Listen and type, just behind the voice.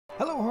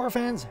Hello horror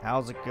fans,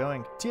 how's it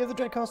going? Tia the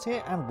Dreadcast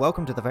here, and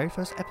welcome to the very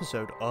first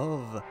episode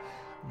of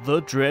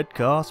The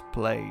Dreadcast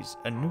Plays,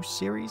 a new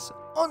series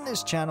on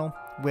this channel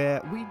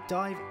where we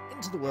dive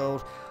into the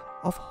world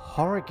of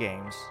horror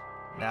games.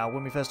 Now,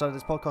 when we first started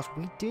this podcast,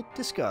 we did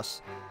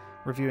discuss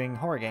reviewing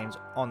horror games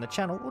on the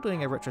channel, or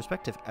doing a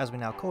retrospective as we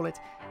now call it.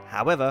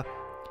 However,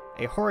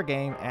 a horror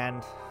game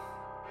and,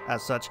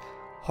 as such,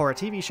 horror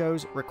TV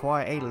shows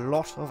require a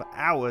lot of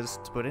hours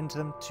to put into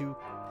them to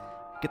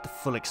get the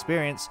full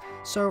experience,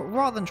 so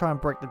rather than try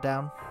and break them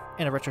down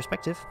in a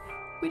retrospective,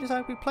 we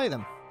decided we'd play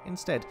them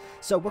instead.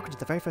 So welcome to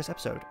the very first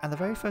episode, and the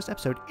very first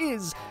episode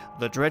is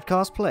The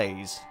Dreadcast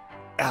Plays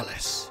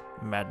Alice,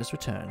 Madness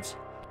Returns.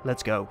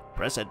 Let's go,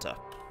 press enter.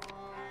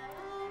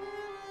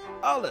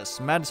 Alice,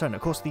 Madness Returns,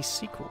 of course the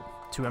sequel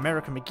to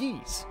American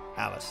McGee's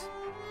Alice.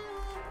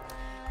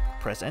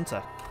 Press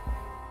enter.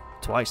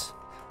 Twice.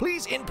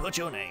 Please input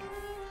your name.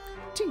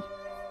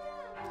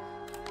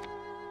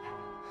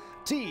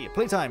 T,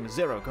 playtime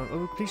 0,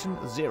 completion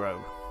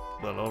 0.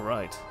 Well,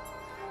 alright.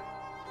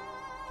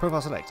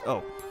 Profile select,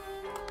 oh.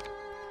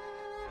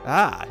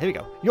 Ah, here we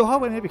go. Your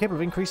hardware may be capable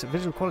of increased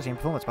visual quality and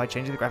performance by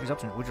changing the graphics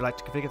option. Would you like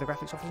to configure the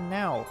graphics option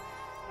now?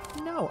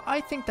 No, I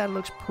think that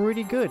looks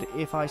pretty good,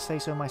 if I say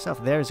so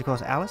myself. There is, of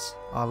course, Alice,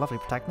 our lovely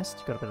protagonist.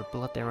 You've got a bit of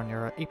blood there on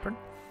your apron.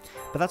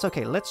 But that's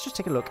okay. Let's just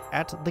take a look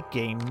at the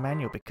game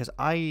manual, because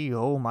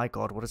oh my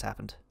god, what has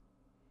happened?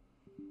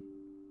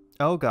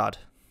 Oh god.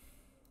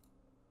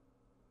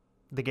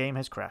 The game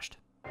has crashed.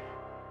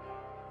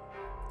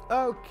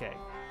 Okay,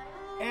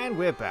 and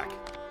we're back.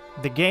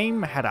 The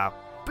game had a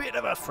bit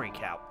of a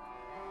freak out.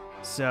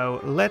 So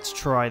let's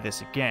try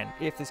this again.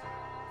 If this...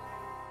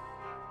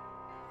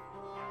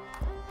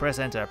 Press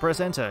enter, press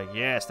enter.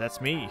 Yes, that's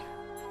me.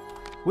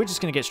 We're just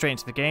going to get straight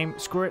into the game.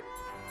 Screw it.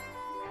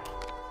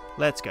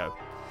 Let's go.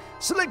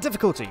 Select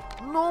difficulty.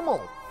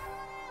 Normal.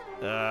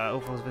 Yeah,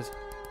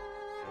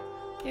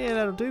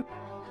 that'll do.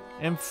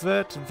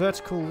 Invert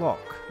vertical lock.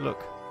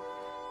 Look.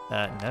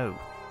 No.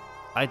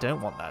 I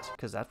don't want that,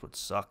 because that would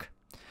suck.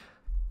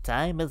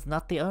 Time is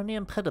not the only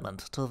impediment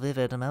to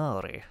vivid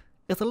memory.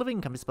 If the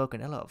living can be spoken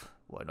ill of,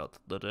 why not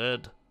the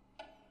dead?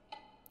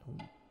 Ooh.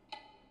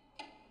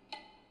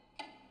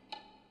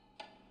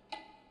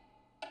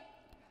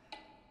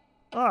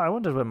 Oh, I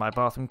wondered where my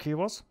bathroom key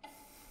was.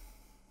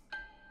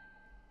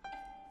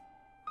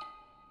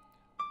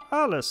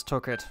 Alice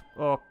took it,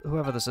 or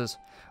whoever this is.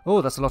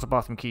 Oh, that's a lot of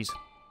bathroom keys.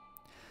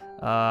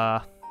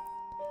 Oh,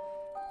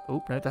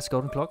 no, that's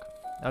golden clock.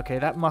 Okay,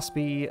 that must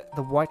be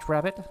the white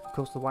rabbit. Of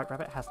course, the white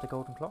rabbit has the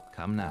golden clock.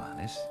 Come now,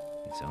 Alice.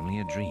 It's only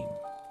a dream.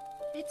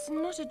 It's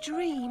not a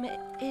dream.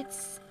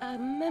 It's a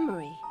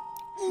memory.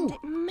 And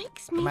it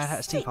makes me The Mad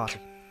Hatter's Tea sick. Party.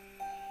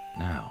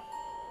 Now,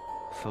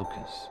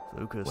 focus.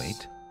 Focus.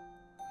 Wait.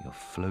 You're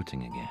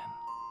floating again.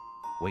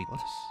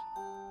 Weightless.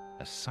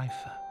 A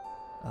cipher.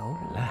 Oh.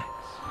 Relax.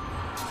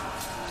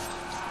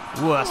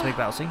 Whoa, that's a big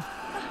battle scene.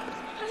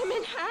 I'm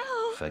in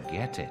hell.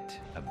 Forget it.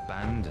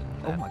 Abandon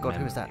Oh that my god,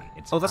 who is that? memory.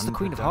 It's Oh, that's the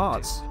Queen of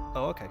unproductive. Hearts.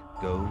 Oh, okay.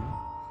 Go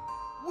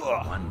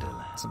Whoa. to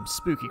Wonderland. Some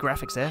spooky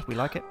graphics there. We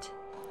like it.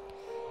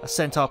 A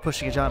centaur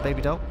pushing a giant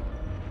baby doll.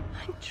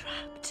 I'm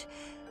trapped.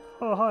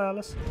 Oh, hi,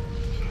 Alice.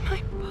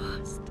 My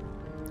past.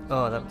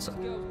 Oh, that would suck.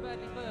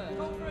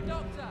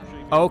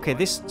 Oh,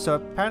 okay, so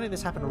apparently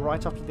this happened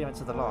right after the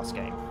events of the last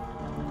game.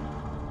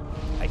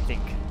 I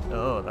think.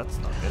 Oh, that's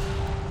not good.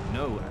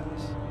 No,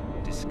 Alice.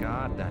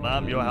 Discard that.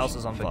 Ma'am, your illusion. house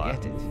is on fire.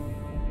 Forget it.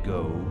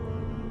 Go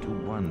to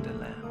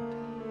Wonderland.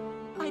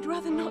 I'd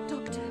rather not,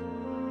 Doctor.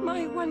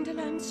 My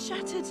Wonderland's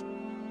shattered.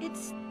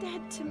 It's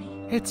dead to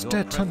me. It's Your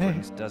dead to me.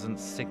 preference doesn't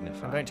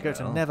signify. I'm going to go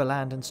to well.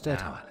 Neverland instead.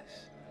 Now,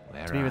 Alice.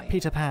 Where To be are with you?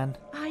 Peter Pan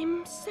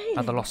I'm sailing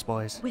and the Lost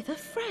Boys. with a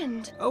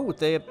friend. Oh,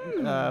 they oh,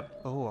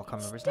 I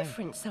can't It's remember his name.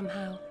 different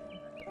somehow.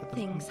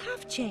 Things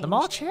have changed. The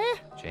March Hare?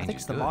 I Change think is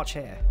it's the good. March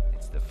Hare.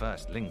 It's the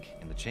first link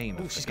in the chain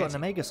Oh, of she's got an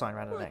forgetting. Omega sign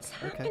around her neck.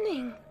 What's Okay.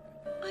 happening?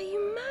 Are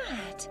you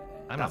mad?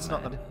 I'm That's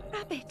not not mad.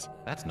 Rabbit,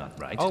 That's not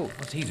right. Oh.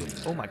 What's he doing?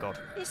 Oh my god.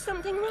 is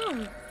something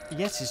wrong?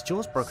 Yes, his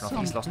jaw's broken off.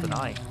 He's lost an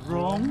eye.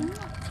 Wrong?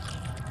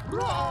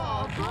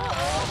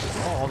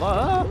 Oh,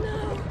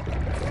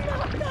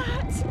 Not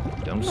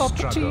that! Don't Not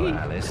struggle, tea.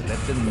 Alice. Let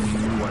the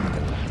new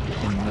Wonderland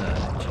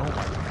emerge. oh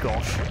my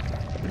gosh.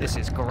 This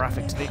is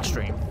graphic to the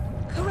extreme.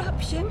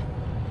 Corruption?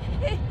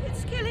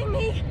 It's killing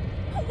me!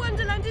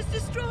 Wonderland is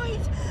destroyed!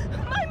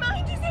 My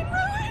mind is in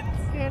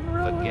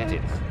ruins! Forget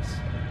it, Alice.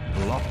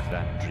 Block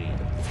that dream.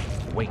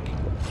 Wake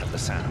at the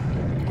sound.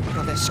 Oh my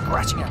god, they're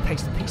scratching our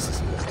paste to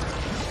pieces.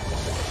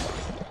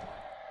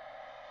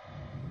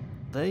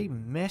 They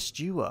messed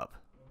you up.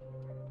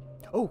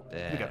 Oh,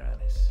 here we There, go.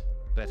 Alice.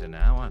 Better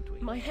now, aren't we?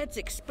 My head's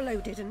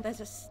exploded and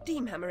there's a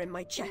steam hammer in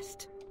my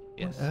chest.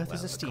 Yes. on earth well,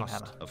 is a steam the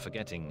cost hammer? of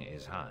forgetting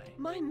is high.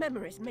 My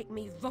memories make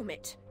me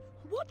vomit.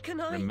 What can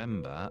I...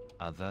 Remember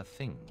other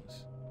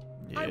things.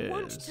 I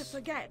want to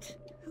forget.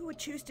 Who would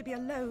choose to be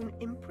alone,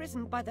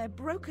 imprisoned by their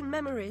broken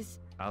memories?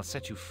 I'll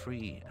set you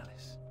free,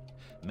 Alice.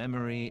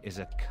 Memory is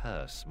a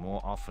curse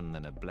more often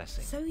than a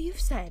blessing. So you've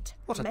said.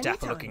 What a many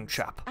dapper-looking times.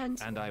 chap.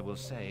 And I will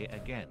say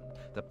again,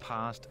 the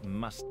past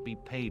must be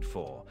paid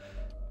for.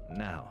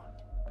 Now,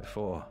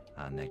 before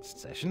our next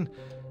session,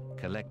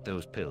 collect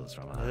those pills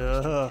from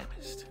our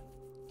chemist.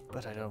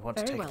 But I don't want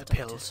to Very take well, the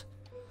Doctor. pills.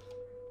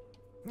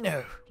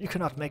 No, you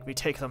cannot make me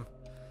take them.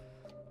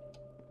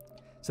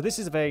 So this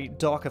is a very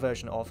darker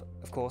version of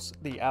course,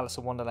 the Alice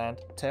in Wonderland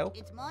tale.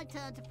 It's my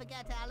turn to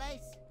forget,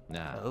 Alice.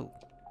 Now, Oh.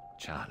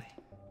 Charlie,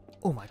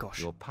 Oh my gosh.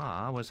 your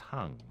pa was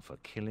hung for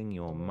killing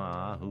your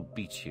ma who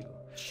beat you.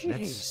 Jeez.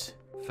 Let's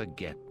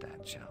forget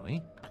that, shall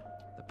we?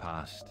 The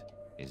past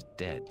is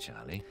dead,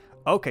 Charlie.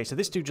 Okay, so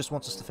this dude just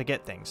wants us to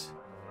forget things.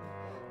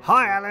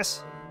 Hi,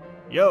 Alice.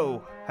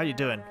 Yo, how you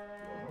doing?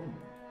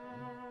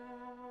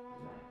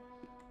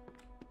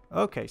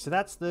 Okay, so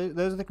those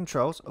are the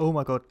controls. Oh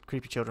my god,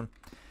 creepy children.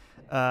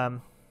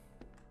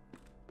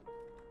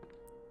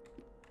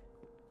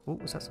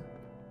 What was that?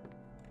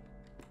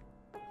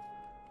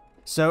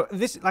 So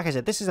this, like I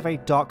said, this is a very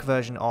dark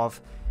version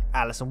of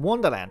Alice in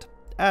Wonderland.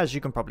 As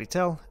you can probably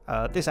tell,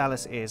 this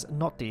Alice is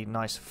not the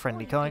nice,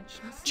 friendly kind.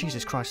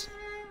 Jesus Christ.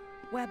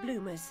 We're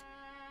bloomers.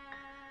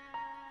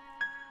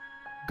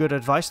 Good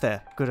advice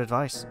there. Good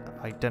advice.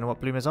 I don't know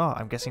what bloomers are.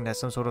 I'm guessing there's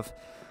some sort of...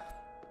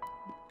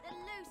 The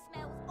loo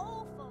smells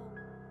awful.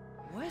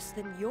 Worse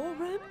than your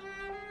room?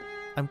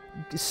 I'm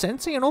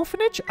sensing an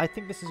orphanage? I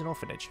think this is an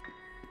orphanage.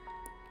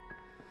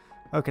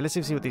 Okay, let's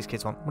see what these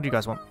kids want. What do you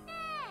guys want?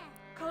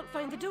 Can't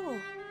find the door.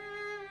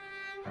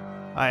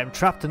 I am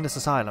trapped in this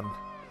asylum.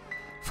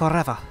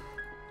 Forever.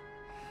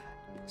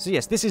 So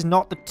yes, this is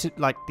not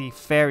like the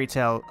fairy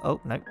tale... Oh,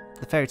 no.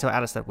 The fairy tale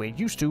Alice that we're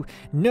used to.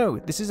 No,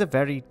 this is a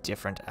very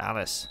different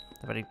Alice.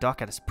 A very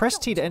dark Alice. Press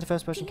T to enter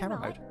first person camera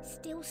mode.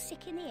 Still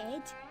sick in the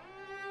head?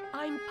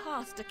 I'm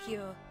past a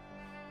cure.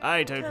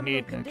 I don't Terminal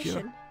need no cure.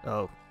 condition.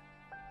 Oh.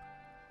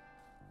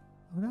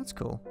 Oh, that's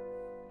cool.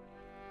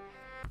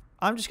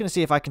 I'm just going to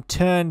see if I can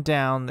turn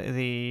down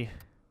the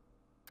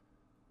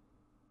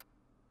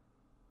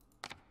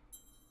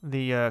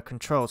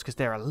controls, because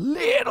they're a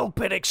little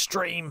bit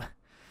extreme.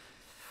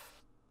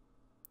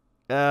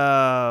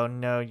 Oh,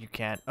 no, you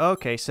can't.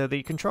 Okay, so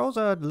the controls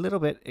are a little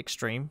bit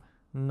extreme.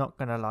 Not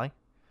going to lie.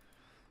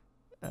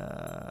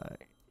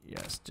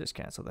 Yes, just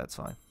cancel. That's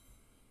fine.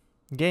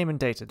 Game and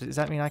data. Does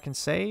that mean I can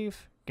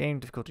save? Game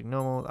difficulty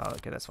normal. Oh,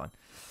 okay, that's fine.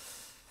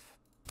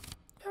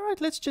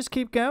 Alright, let's just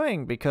keep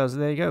going, because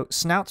there you go.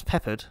 Snouts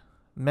peppered.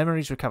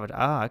 Memories recovered.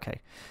 Ah,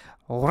 okay.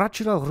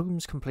 Radula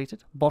rooms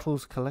completed.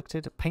 Bottles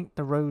collected. Paint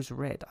the rose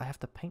red. I have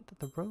to paint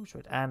the rose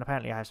red. And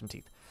apparently I have some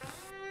teeth.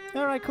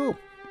 Alright, cool.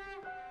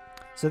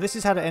 So this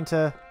is how to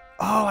enter...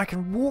 Oh, I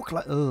can walk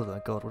like... Oh my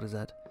god, what is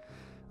that?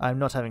 I'm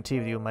not having tea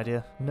with you, my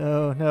dear.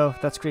 No, no,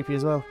 that's creepy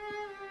as well.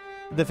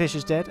 The fish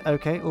is dead.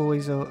 Okay,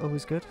 always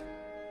good.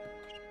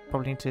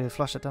 Probably need to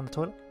flush it down the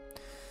toilet.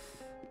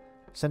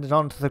 Send it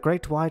on to the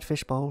great wide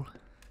fish bowl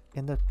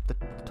in the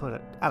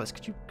toilet. Alice,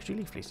 could you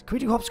leave, please? Could we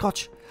do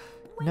hopscotch?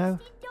 No.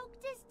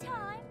 Doctor's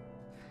time.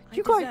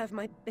 You I guys... deserve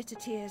my bitter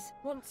tears.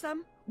 Want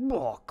some?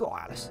 Oh,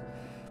 God, Alice.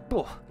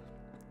 Oh.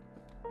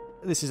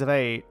 This is a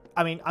very...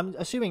 I mean, I'm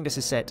assuming this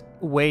is set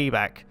way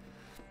back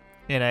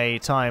in a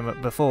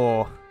time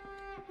before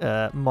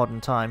modern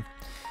time.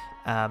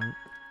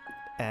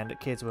 And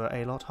kids were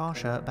a lot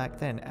harsher back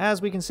then.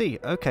 As we can see.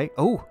 Okay.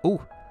 Oh.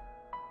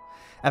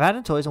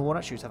 Abandoned toys and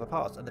walnut shoes have a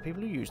past, and the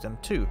people who use them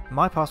too.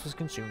 My past was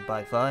consumed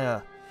by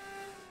fire.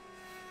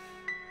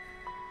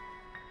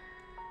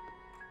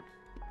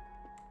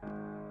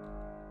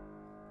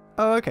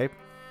 Oh, okay.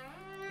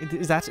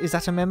 Is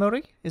that a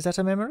memory? Is that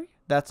a memory?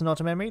 That's not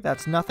a memory.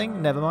 That's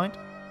nothing. Never mind.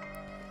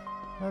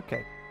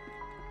 Okay.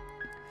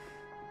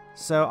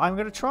 So I'm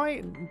going to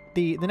try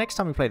the next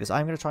time we play this.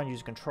 I'm going to try and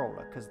use a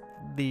controller because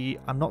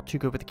I'm not too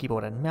good with the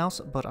keyboard and mouse,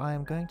 but I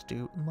am going to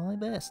do my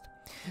best.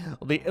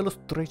 The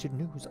illustrated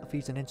news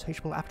feeds an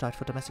insatiable appetite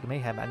for domestic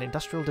mayhem and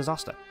industrial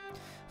disaster.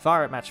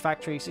 Fire at match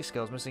factory. 6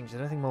 girls missing. Is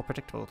anything more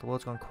predictable? The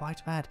world's gone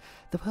quite mad.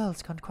 The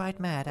world's gone quite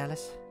mad,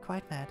 Alice.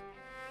 Quite mad.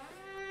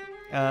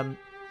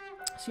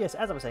 So yes,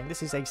 as I was saying,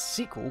 this is a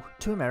sequel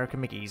to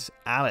American Mickey's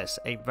Alice,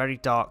 a very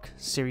dark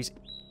series.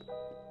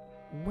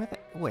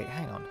 Wait,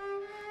 hang on.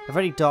 A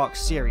very dark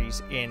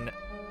series in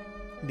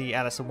the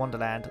Alice in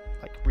Wonderland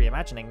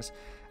reimaginings.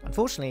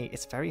 Unfortunately,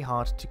 it's very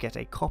hard to get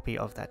a copy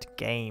of that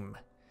game.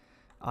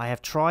 I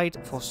have tried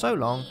for so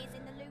long. She's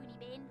in the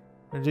loony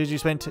bin. Did you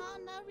spend? Oh,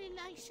 no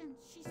relation.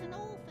 She's an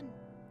orphan.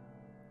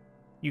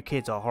 You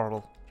kids are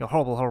horrible. You're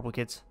horrible, horrible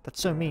kids. That's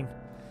so mean.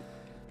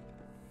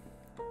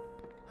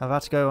 I'm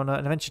about to go on an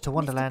adventure to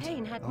Wonderland. Mr.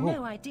 Payne had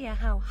no idea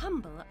how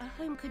humble a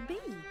home could be.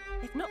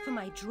 If not for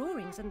my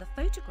drawings and the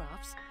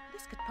photographs,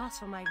 this could pass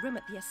for my room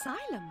at the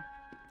asylum.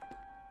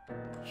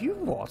 You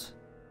what?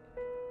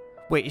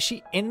 Wait, is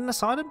she in an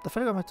asylum? The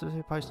photograph had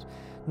to post.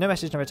 No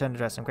message, no return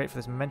address. I'm grateful for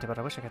this memento, but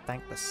I wish I could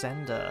thank the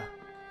sender.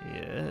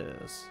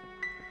 Yes.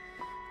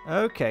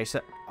 Okay,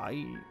 so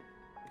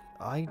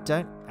I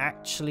don't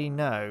actually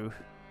know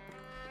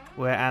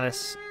where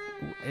Alice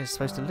is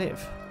supposed to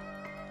live.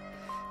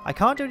 I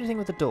can't do anything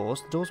with the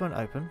doors. The doors won't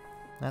open.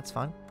 That's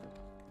fine.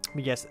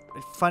 But yes,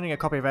 finding a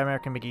copy of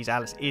American McGee's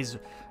Alice is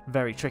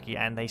very tricky,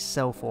 and they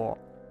sell for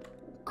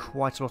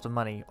quite a lot of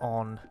money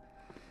on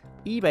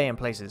eBay and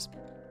places.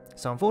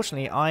 So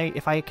unfortunately,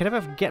 if I could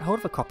ever get hold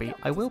of a copy,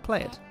 I will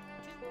play it.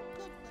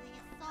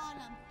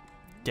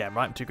 Damn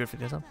right, I'm too good for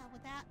this one.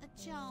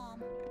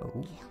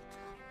 Oh.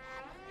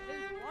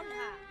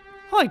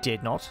 I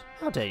did not.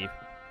 How dare you?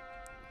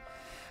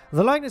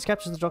 The likeness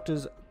captures the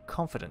Doctor's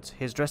confidence.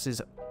 His dress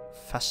is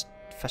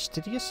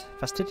fastidious?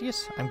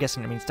 Fastidious? I'm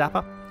guessing it means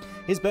dapper.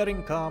 His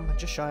bearing calm,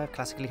 just shy of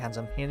classically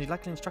handsome. He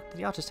likely instructed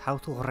the artist how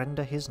to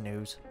render his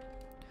nose.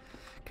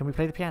 Can we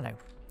play the piano?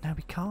 No,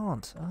 we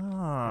can't.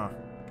 Ah.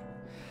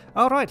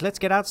 Alright, let's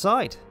get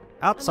outside.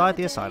 Outside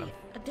the asylum.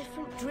 A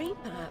different dream,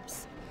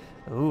 perhaps.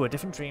 Ooh, a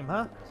different dream,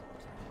 huh?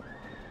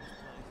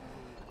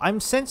 I'm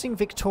sensing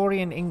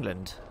Victorian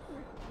England.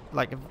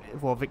 Like,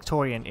 well,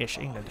 Victorian-ish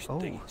England. Oh.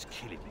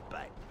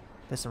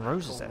 There's some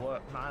roses there.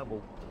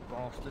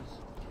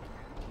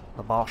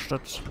 The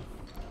bastards.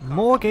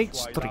 Moorgate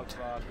Street.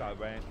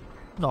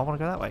 No, I want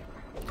to go that way.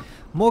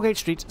 Moorgate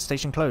Street,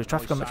 station closed.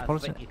 Traffic on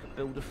Metropolitan.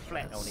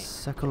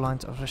 Circle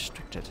lines are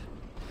restricted.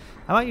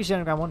 I might use the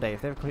underground one day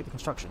if they ever complete the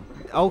construction.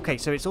 Okay,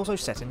 so it's also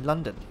set in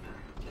London.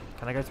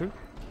 Can I go through?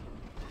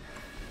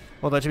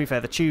 Although, to be fair,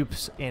 the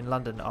tubes in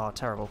London are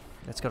terrible.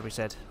 It's got to be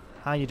said.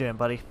 How you doing,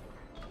 buddy?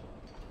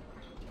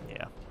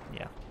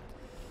 Yeah.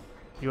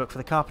 You work for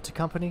the Carpenter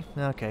Company?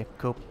 Okay,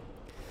 cool.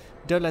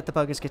 Don't let the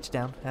buggers get you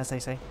down, as they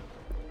say.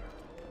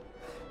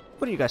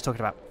 What are you guys talking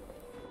about?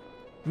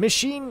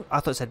 Machine... I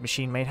thought it said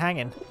machine-made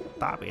hanging.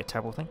 That'd be a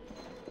terrible thing.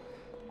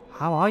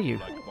 How are you?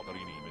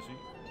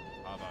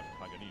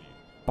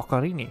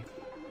 Boccherini.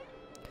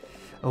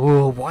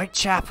 Oh,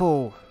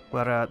 Whitechapel!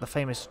 Where the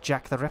famous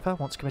Jack the Ripper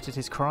once committed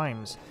his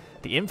crimes.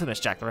 The infamous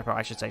Jack the Ripper,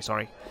 I should say,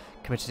 sorry.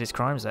 Committed his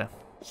crimes there.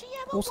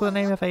 Also the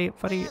name of a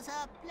very...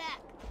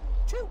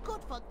 Too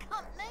good for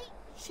company.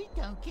 She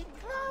don't get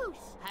close.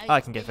 I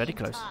can get very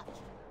close.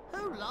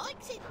 Who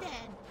likes it then?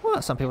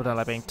 Well, some people don't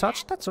like being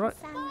touched. That's alright.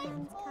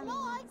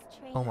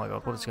 Oh my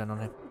god, what is going on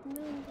here? With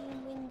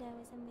moonbeam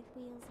windows and with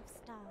wheels of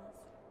stars.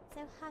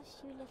 So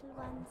hush, you little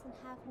ones, and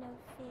have no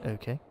fear.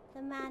 Okay.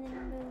 The man in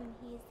the moon,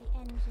 he is the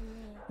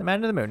engineer. The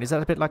Man in the Moon, is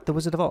that a bit like the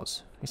Wizard of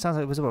Oz? He sounds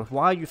like the Wizard of Oz.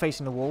 Why are you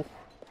facing the wall?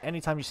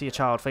 Anytime you see a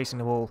child facing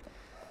the wall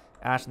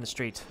out in the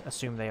street,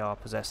 assume they are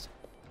possessed.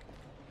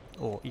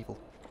 Or evil.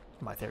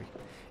 My theory.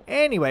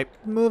 Anyway,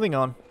 moving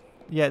on.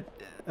 Yeah,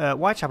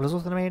 Whitechapel is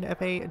also the name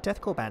of a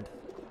deathcore band.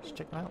 Let's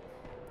check them out.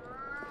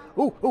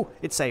 Oh,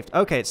 it's saved.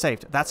 Okay, it's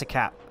saved. That's a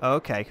cat.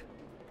 Okay.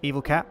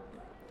 Evil cat.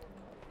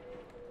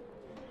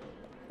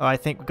 Oh, I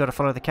think we've got to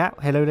follow the cat.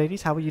 Hello,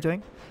 ladies. How are you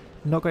doing?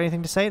 Not got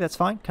anything to say? That's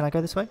fine. Can I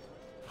go this way?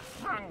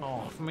 Hang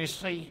off,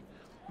 missy.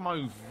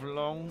 Move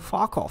along.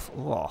 Fuck off.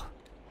 Oh.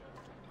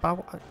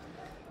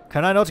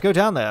 Can I not go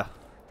down there?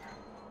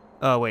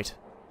 Oh, wait.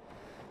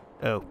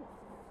 Oh.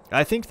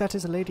 I think that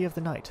is a lady of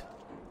the night.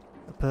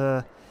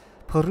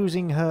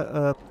 Perusing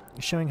her,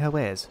 showing her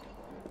wares.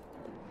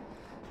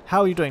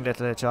 How are you doing,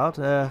 little child?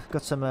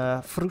 Got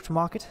some fruit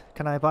market?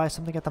 Can I buy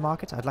something at the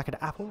market? I'd like an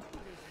apple.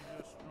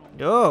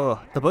 Oh,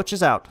 the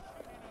butcher's out.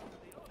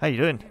 How you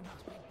doing?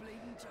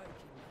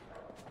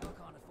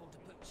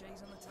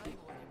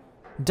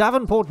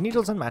 Davenport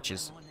needles and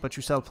matches, but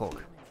you sell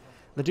pork.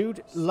 The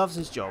dude loves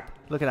his job.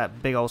 Look at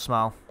that big old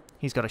smile.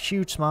 He's got a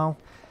huge smile.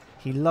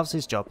 He loves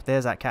his job.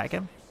 There's that cat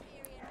again.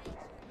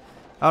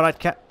 Alright,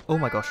 cat. Oh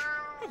my gosh.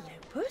 Hello,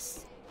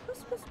 Puss.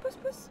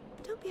 Puss.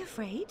 Don't be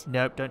afraid.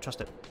 Nope, don't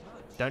trust it.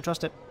 Don't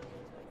trust it.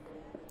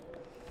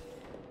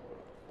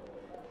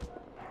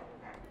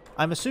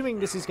 I'm assuming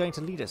this is going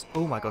to lead us.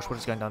 Oh my gosh, what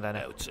is going on down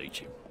there? I'll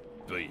teach him.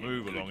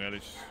 Move along,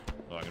 Alice.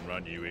 I can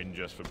run you in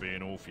just for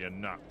being off your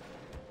nut.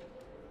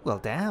 Well,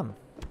 damn.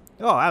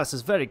 Oh, Alice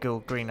is very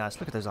cool, green eyes.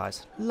 Look at those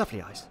eyes.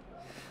 Lovely eyes.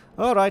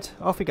 Alright,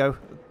 off we go.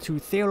 To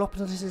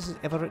Theolopolis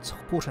Everett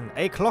Horton,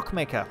 a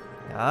clockmaker.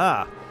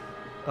 Ah.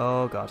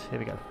 Oh god, here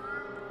we go.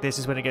 This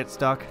is when it gets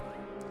dark.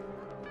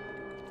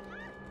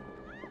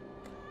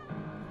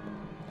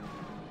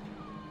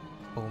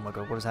 Oh my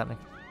god, what is happening?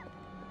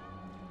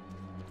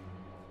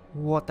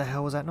 What the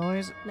hell was that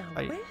noise? Now,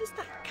 where has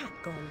that cat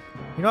gone?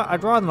 You know what,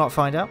 I'd rather not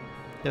find out.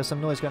 There's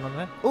some noise going on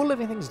there. All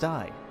living things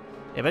die.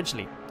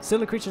 Eventually. Still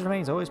the creature's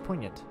remains always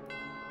poignant.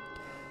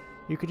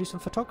 You could do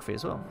some photography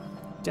as well.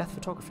 Death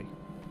photography.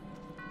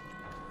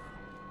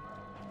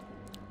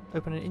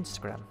 Open an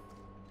Instagram.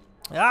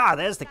 Ah,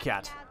 there's the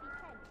cat.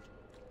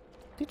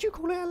 Did you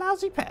call it a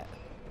lousy pet?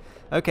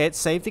 Okay, it's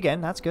saved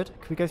again. That's good.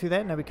 Can we go through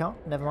there? No, we can't.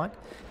 Never mind.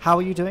 How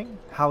are you doing?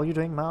 How are you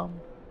doing,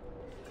 Mom?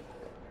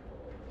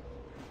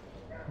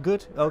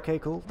 Good. Okay,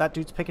 cool. That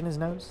dude's picking his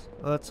nose.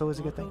 Well, that's always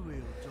a good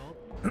thing.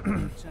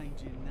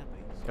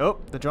 Oh,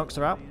 the drunks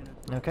are out.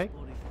 Okay.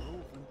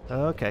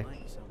 Okay.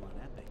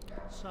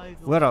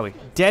 Where are we?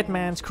 Dead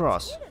Man's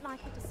Cross. You look like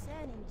a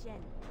discerning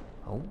gent.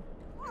 Oh.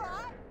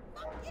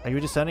 Are you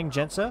a discerning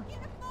gent, sir?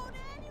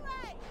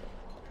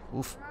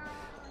 Oof.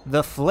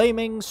 The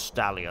Flaming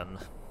Stallion.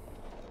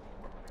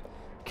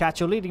 Cat,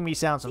 you're leading me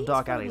down some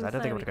dark alleys. I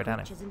don't think I want to go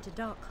down here. Into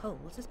dark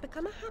holes has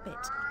become a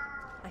habit.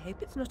 I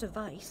hope it's not a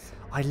vice.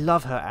 I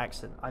love her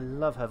accent. I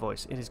love her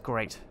voice. It is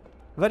great.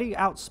 Very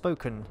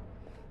outspoken.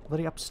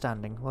 Very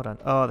upstanding. Well done.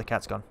 Oh, the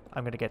cat's gone.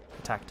 I'm going to get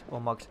attacked or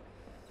mugged.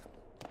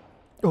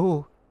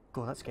 Oh,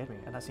 God, that scared me.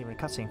 And that's even a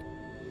cutscene.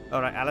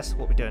 Alright, Alice,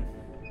 what are we doing?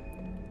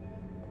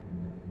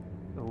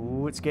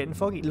 Oh, it's getting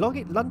foggy.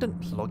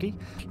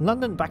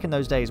 London back in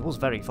those days was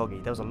very foggy.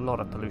 There was a lot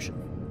of pollution.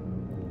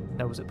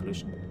 No, was it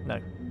pollution? No.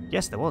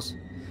 Yes, there was.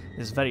 It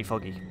was very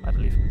foggy, I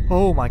believe.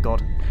 Oh my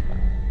God.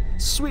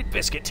 Sweet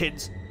biscuit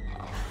tins.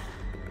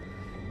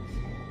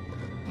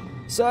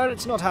 Sir,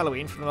 it's not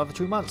Halloween for another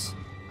 2 months.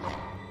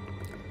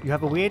 You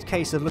have a weird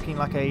case of looking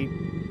like a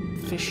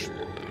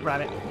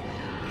fish-rabbit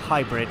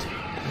hybrid.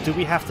 Do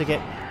we have to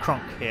get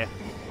Kronk here?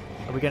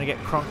 Are we going to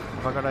get Kronk?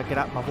 Have I got to get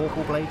out my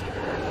Vorpal blade?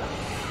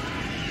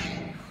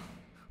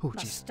 Oh,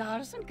 My jeez.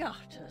 stars and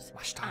garters.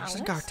 My stars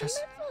and garters.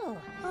 Little.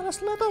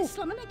 Alice Little.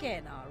 Slumming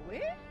again, are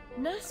we?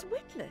 Nurse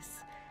Witless.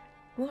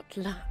 What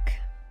luck.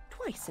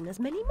 Twice in as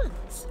many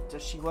months.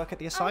 Does she work at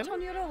the Out asylum?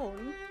 on your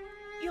own?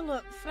 You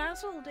look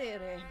frazzled,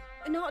 dearie.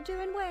 Not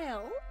doing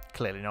well?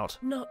 Clearly not.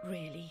 Not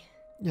really.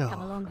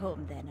 Come Oh. along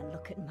home then and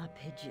look at my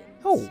pigeons.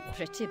 Oh.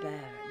 Pretty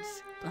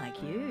birds.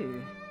 Like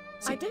you.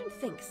 I don't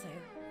think so.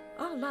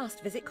 Our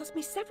last visit cost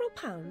me several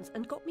pounds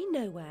and got me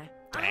nowhere.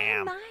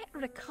 Damn. I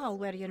might recall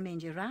where your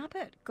mangy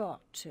rabbit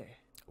got to.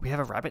 We have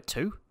a rabbit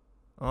too?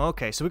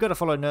 Okay, so we've got to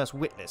follow Nurse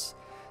Witless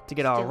to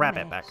get our Still a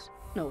rabbit mess.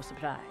 back. No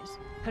surprise.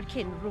 Her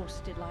kin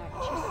roasted like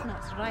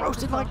chestnuts right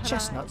Roasted before like her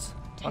chestnuts?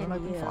 eyes. On an 10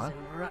 open years fire?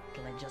 in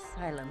Rutledge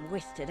Asylum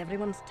wasted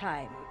everyone's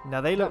time.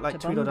 Now they look Dr. like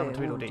Tweedledum and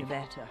Bumby won't Tweedledee. do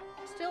better.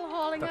 Still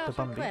hauling Dr. out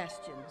her Bumby.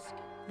 questions.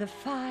 The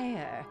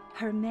fire,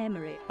 her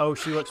memory. Oh,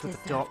 she works with the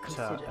deserve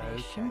doctor.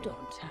 consideration, Okay.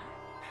 don't I?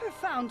 Who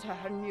found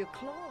her new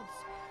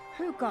clothes?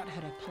 Who got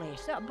her a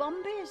place at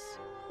Bumby's?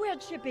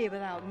 Where'd she be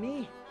without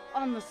me?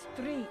 On the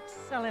streets,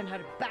 selling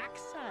her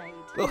backside.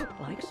 Ugh.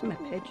 Likes my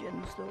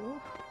pigeons, though.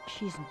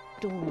 She's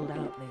doled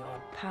out the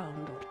odd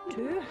pound or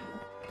two.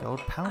 The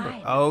old pounder.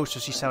 I Oh, so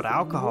she sold know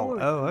alcohol.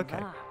 more Oh, than okay.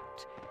 that.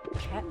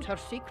 Kept her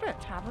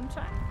secret, haven't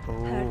I?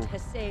 Oh. Heard her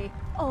say,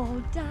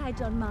 "Oh,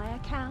 died on my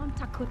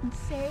account. I couldn't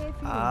save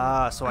you."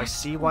 Ah, so I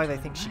see why told they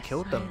her think she my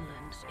killed them.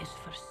 silence is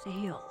for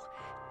sale.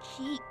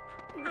 Keep.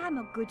 I'm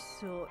a good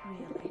sort,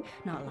 really.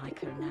 Not like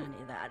her nanny,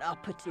 that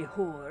uppity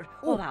whore.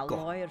 Oh, Or that God.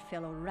 lawyer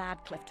fellow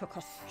Radcliffe took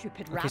her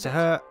stupid Okay, rabbit. so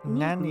her Need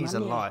nanny's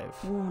money.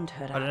 alive. Warned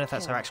her I don't know if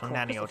that's her I'd actual kill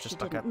her nanny or if she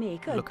just like didn't a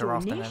make looker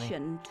after nanny.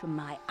 donation to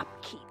my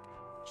upkeep.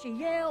 She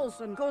yells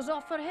and goes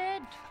off her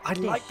head. I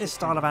like this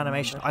style of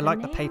animation. I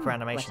like the paper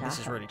animation. This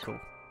is really cool.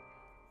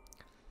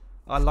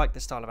 I like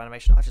this style of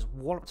animation. I just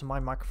walloped my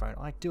microphone.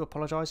 I do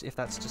apologise if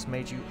that's just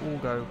made you all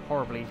go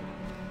horribly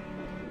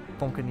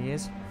bonk in the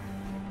ears.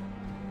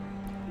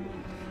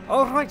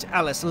 Alright,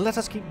 Alice, let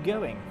us keep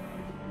going.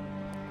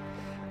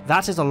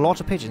 That is a lot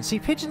of pigeons. See,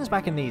 pigeons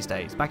back in those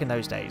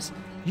days,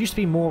 used to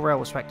be more well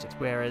respected,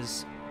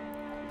 whereas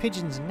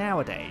pigeons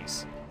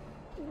nowadays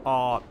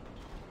are...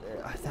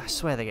 I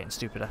swear they're getting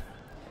stupider.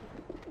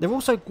 They're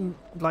also,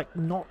 like,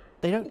 not...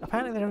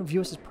 Apparently they don't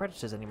view us as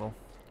predators anymore.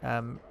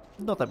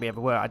 Not that we ever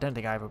were. I don't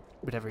think I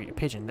would ever eat a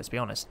pigeon, let's be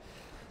honest.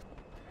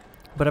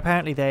 But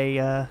apparently they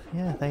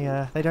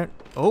don't...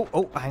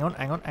 Oh, hang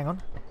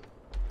on.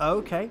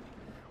 Okay.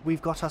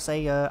 We've got us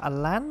a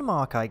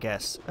landmark, I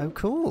guess. Oh,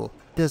 cool.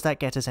 Does that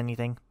get us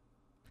anything?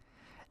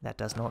 That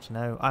does not,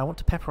 no. I want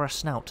to pepper a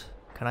snout.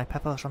 Can I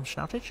pepper some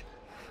snoutage?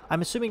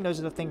 I'm assuming those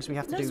are the things we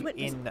have to Nurse do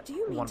Witless, in do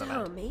you mean to harm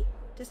Wonderland. me?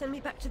 To send me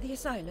back to the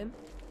asylum?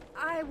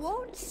 I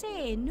won't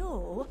say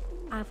no.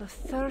 I've a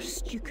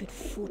thirst you could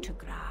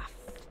photograph.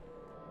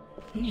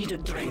 Need a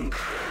drink.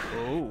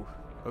 Oh,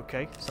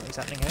 okay. Something's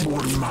happening here.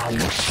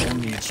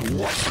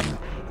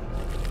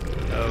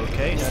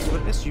 Okay, Nurse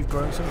Witness, you've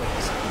grown some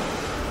wings.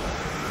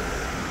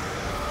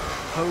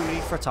 Holy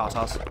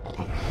frittatas.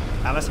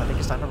 Alice, I think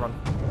it's time to run.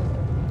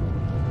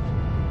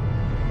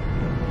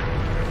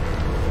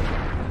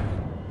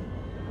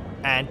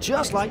 And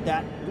just like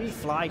that, we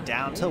fly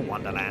down to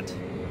Wonderland.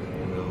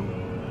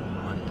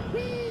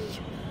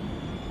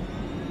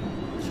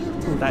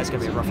 Ooh, that is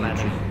going to be a rough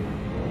landing.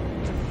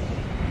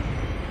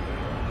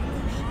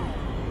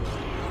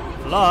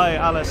 Fly,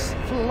 Alice,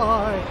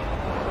 fly!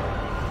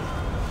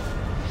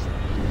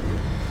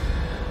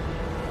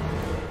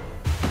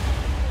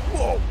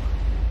 Whoa!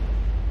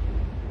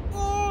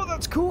 Oh,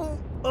 that's cool!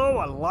 Oh,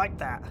 I like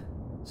that.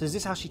 So is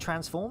this how she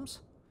transforms?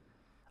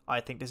 I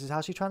think this is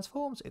how she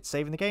transforms. It's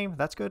saving the game.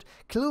 That's good.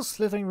 Kill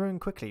Slithering Ruin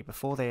quickly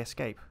before they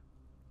escape.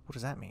 What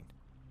does that mean?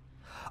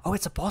 Oh,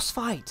 it's a boss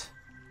fight!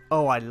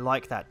 Oh, I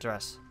like that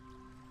dress.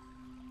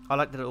 I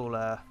like the little,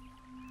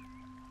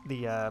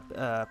 the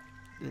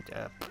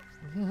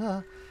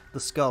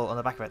skull on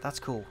the back of it. That's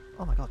cool.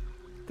 Oh my god.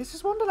 This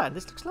is Wonderland.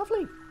 This looks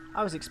lovely.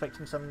 I was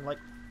expecting some, like,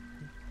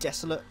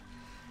 desolate,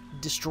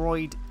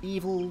 destroyed,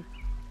 evil,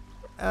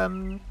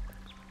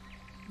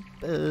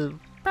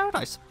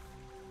 paradise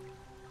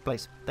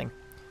place thing.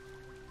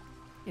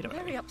 You know what I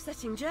Very mean.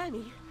 upsetting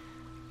journey.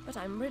 But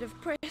I'm rid of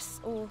Pris,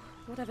 or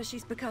whatever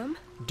she's become.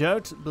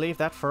 Don't believe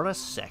that for a At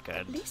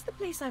second. least the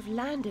place I've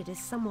landed is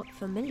somewhat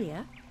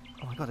familiar.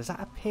 Oh my god, is that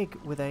a pig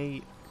with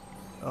a...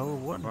 Oh,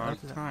 what? About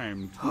is that?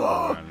 time, too,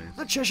 Alice.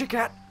 The Cheshire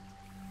Cat!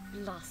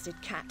 Blasted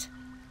cat.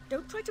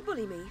 Don't try to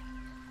bully me.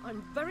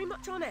 I'm very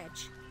much on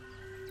edge.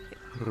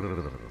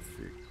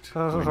 Perfect.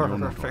 When you're not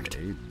on Perfect.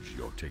 edge,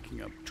 you're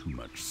taking up too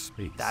much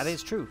space. That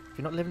is true. If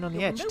you're not living on the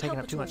You're edge, no taking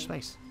help up too at much all.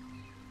 space.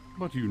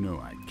 But you know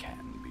I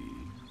can be.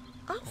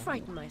 I'll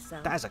frighten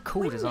myself. That is a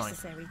cool when design.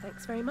 necessary,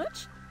 thanks very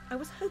much. I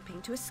was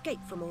hoping to escape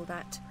from all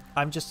that.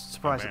 I'm just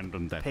surprised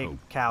Abandon at that pig, hope.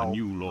 cow, A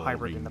new law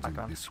hybrid in the reigns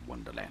background. this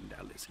Wonderland,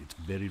 Alice. It's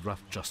very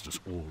rough justice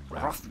all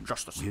round. Rough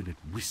justice. We're at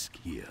risk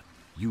here.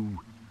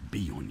 You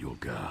be on your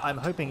guard. I'm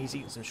hoping he's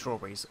eaten some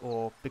strawberries,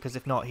 or because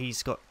if not,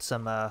 he's got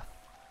some.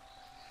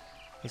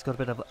 He's got a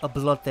bit of a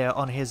blood there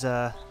on his.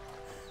 Oh,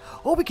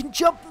 we can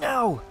jump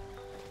now.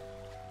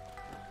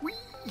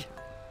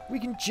 We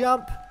can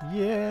jump.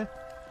 Yeah.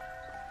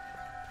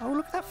 Oh,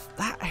 look at that!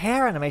 That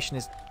hair animation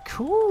is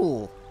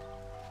cool.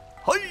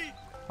 Hi!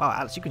 Wow,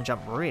 Alex, you can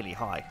jump really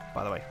high.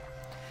 By the way.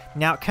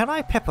 Now, can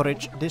I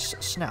pepperidge this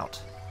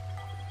snout?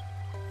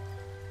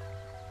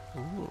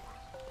 Ooh.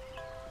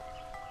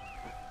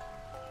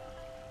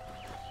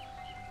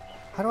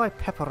 How do I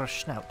pepper a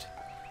snout?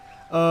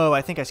 Oh,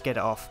 I think I scared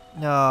it off.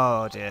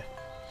 No, dear.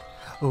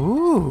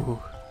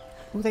 Ooh.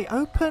 Ooh, they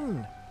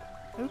open.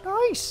 Oh,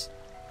 nice.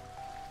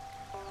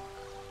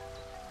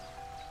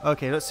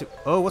 Okay, let's see.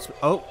 Oh, what's...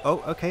 Oh,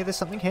 okay, there's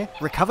something here.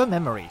 Recover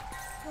memory.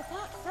 For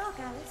that dog,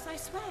 Alice, I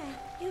swear,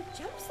 you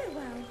jump so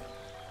well.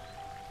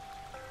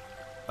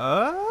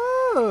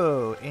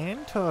 Oh,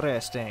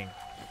 interesting.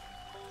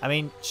 I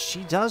mean,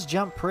 she does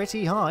jump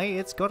pretty high.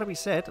 It's got to be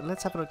said.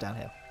 Let's have a look down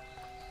here.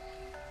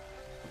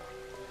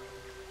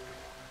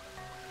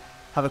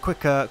 Have a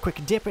quick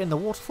dip in the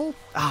waterfall.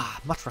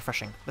 Ah, much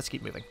refreshing. Let's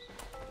keep moving.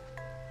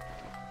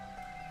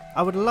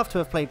 I would love to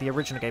have played the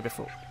original game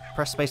before.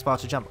 Press spacebar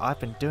to jump. I've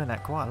been doing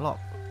that quite a lot.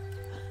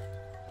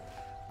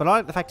 But I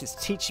like the fact it's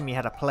teaching me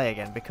how to play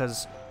again,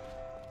 because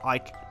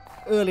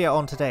earlier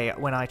on today,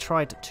 when I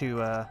tried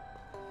to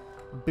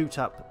boot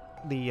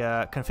up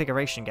the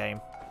configuration game.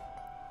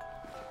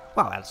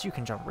 Wow, Alice, you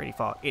can jump really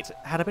far. It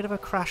had a bit of a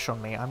crash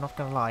on me, I'm not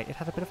going to lie. It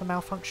had a bit of a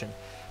malfunction.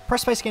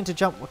 Press space again to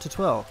jump to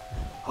twirl.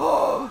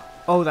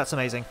 Oh, that's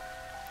amazing.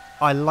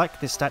 I like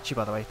this statue,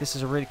 by the way. This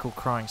is a really cool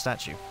crying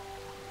statue.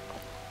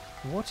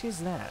 What is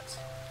that?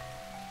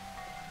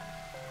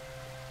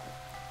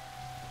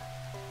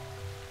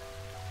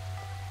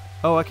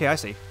 Oh, okay, I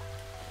see.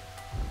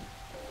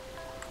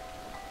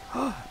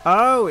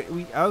 Oh,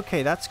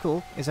 okay, that's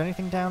cool. Is there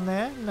anything down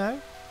there? No?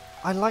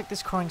 I like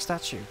this crying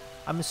statue.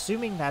 I'm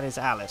assuming that is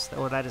Alice,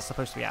 or that is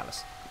supposed to be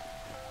Alice.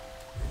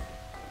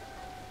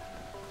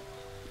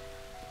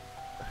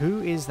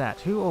 Who is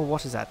that? Who or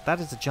what is that? That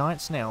is a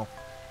giant snail.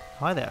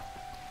 Hi there.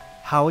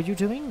 How are you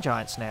doing,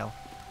 giant snail?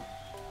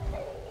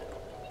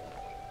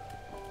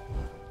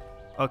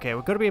 Okay,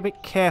 we've got to be a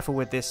bit careful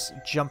with this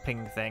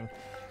jumping thing,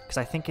 because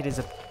I think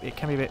it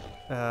can be a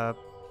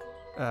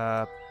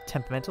bit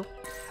temperamental.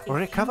 Or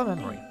recover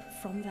memory.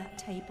 From that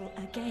table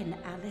again,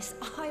 Alice,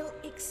 I'll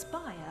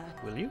expire.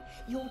 Will you?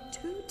 You're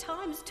 2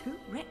 times too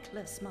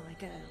reckless, my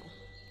girl.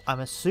 I'm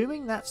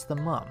assuming that's the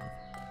mum.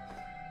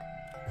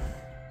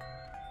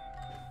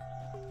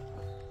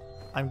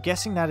 I'm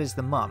guessing that is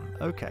the mum.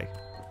 Okay.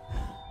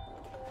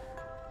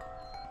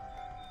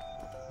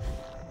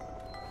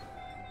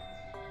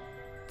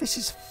 This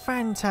is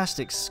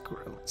fantastic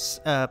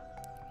set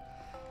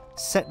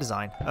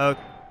design.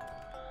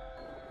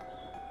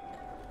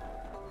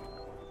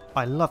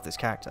 I love this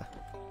character.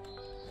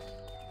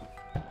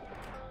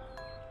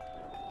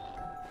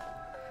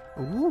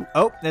 Ooh.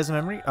 Oh, there's a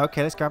memory.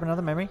 Okay, let's grab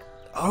another memory.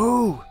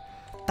 Oh,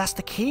 that's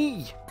the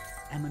key.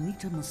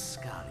 Amanita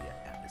muscaria,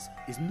 Alice,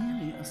 is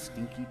merely a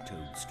stinky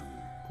toadstool.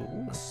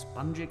 Ooh. A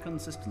spongy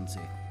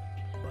consistency,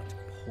 but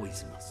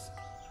poisonous.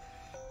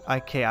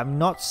 Okay, I'm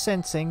not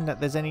sensing that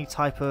there's any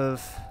type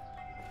of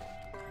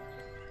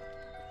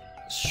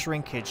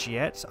shrinkage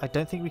yet. I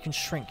don't think we can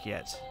shrink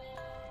yet.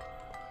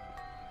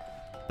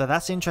 But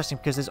that's interesting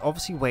because there's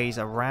obviously ways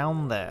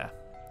around there.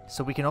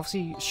 So we can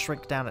obviously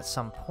shrink down at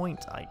some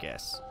point, I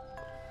guess.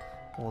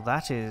 Well,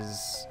 that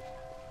is...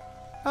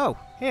 Oh,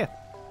 here.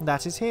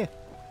 That is here.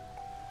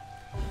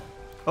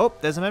 Oh,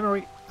 there's a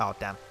memory. Oh,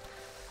 damn.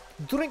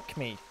 Drink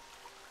me.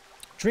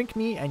 Drink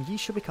me and ye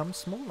shall become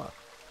smaller.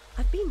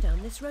 I've been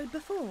down this road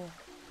before.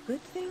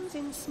 Good things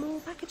in small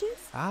packages?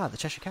 Ah, the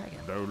Cheshire Cat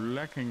again. Though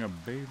lacking a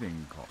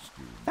bathing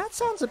costume. That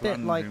sounds a bit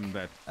like...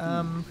 That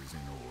food is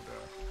in order.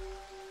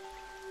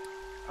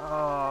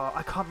 Oh,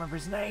 I can't remember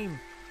his name.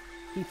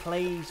 He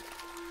played...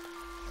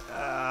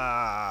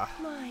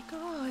 My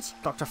God.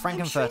 Dr. I'm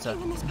Frankenfurter.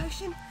 shrinking in this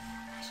potion.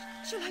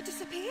 Shall I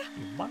disappear?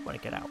 You might want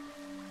to get out.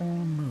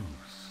 Almost.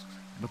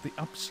 But the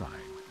upside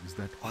is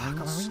that I can't while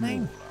remember his smaller,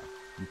 name.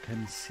 you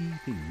can see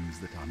things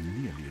that are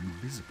nearly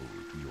invisible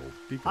to your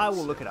bigger I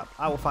will look it up.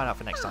 I will find out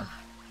for next time.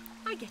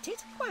 I get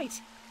it.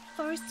 Quite.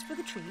 Forests for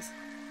the trees.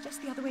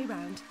 Just the other way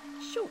round.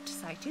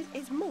 Short-sighted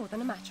is more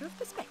than a matter of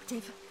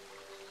perspective.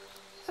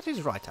 That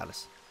is right,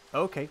 Alice.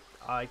 Okay,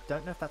 I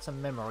don't know if that's a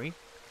memory.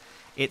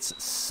 It's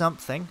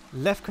something.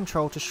 Left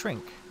control to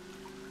shrink.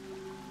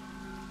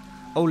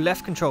 Oh,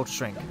 left control to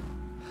shrink.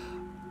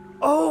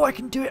 Oh, I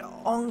can do it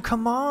on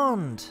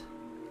command.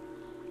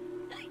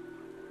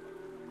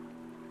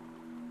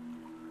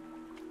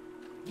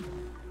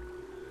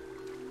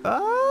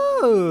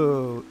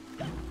 Oh.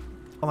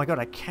 Oh my god,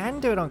 I can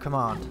do it on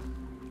command.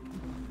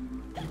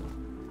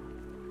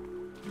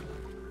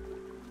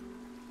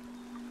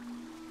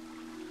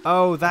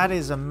 Oh, that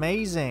is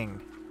amazing.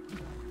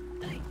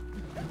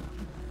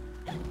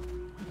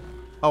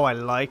 Oh, I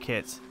like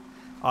it.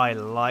 I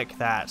like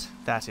that.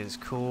 That is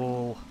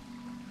cool.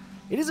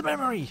 It is a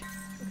memory.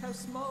 Look how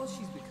small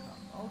she's become.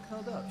 All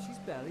curled up. She's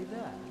barely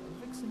there.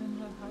 A vixen in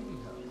her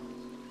hidey hole.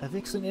 A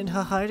vixen in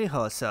her hidey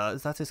hole, sir.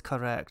 That is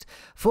correct.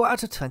 4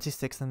 out of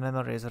 26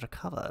 memories are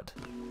recovered.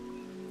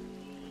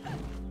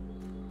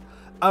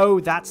 Oh,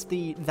 that's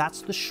the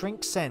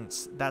shrink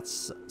sense.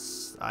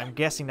 I'm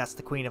guessing that's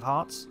the Queen of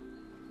Hearts.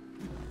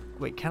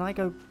 Wait, can I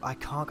go? I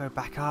can't go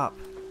back up.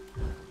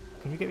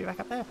 Can you get me back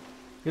up there?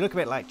 You look a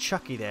bit like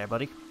Chucky there,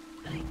 buddy.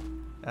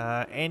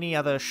 Any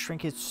other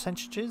shrinkage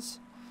percentages?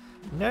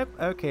 Nope.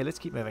 Okay, let's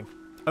keep moving.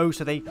 Oh,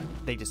 so they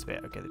disappear.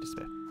 Okay, they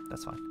disappear.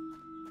 That's fine.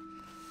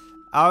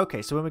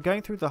 Okay, so when we're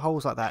going through the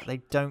holes like that, they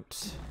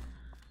don't.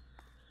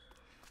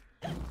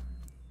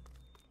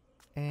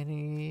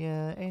 Any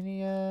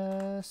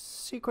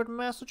secret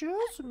messages?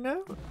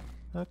 No.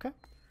 Okay.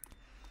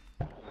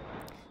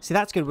 See,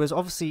 that's good. Was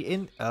obviously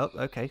in. Oh,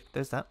 okay.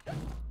 There's that.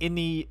 In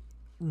the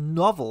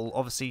novel,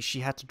 obviously, she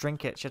had to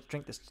drink it. She had to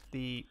drink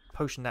the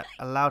potion that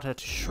allowed her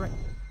to shrink.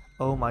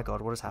 Oh my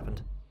god, what has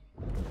happened?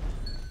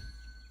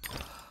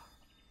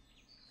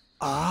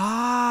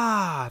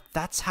 Ah,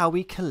 that's how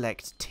we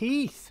collect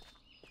teeth.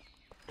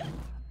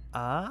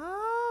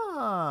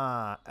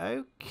 Ah,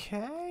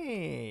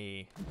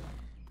 okay.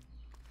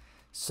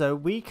 So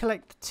we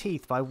collect the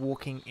teeth by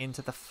walking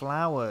into the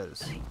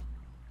flowers.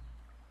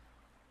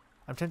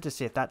 I'm tempted to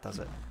see if that does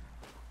it.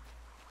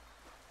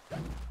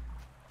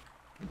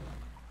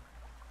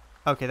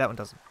 Okay, that one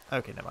doesn't.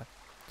 Okay, never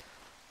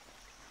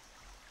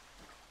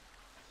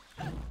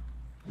mind.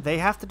 They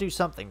have to do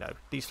something, though.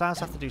 These flowers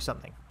have to do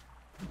something.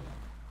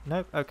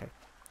 Nope. Okay.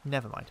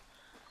 Never mind.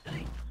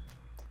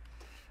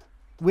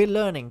 We're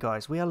learning,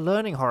 guys. We are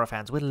learning, horror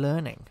fans. We're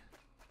learning.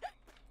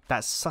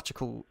 That's such a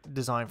cool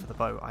design for the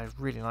bow. I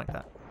really like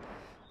that.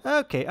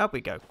 Okay, up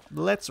we go.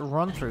 Let's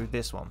run through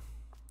this one.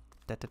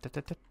 Da, da,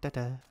 da, da, da,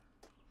 da.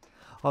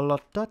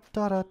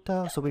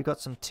 So we've got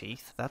some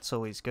teeth. That's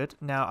always good.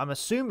 Now, I'm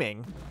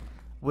assuming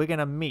we're going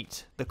to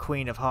meet the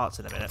Queen of Hearts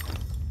in a minute.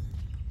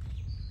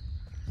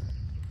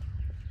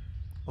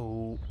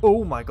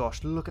 Oh my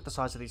gosh. Look at the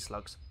size of these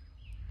slugs.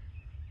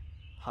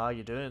 How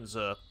you doing,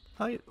 sir?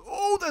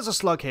 Oh, there's a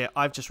slug here.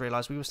 I've just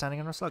realised we were standing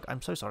on a slug.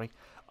 I'm so sorry.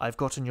 I've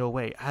gotten your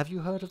way. Have you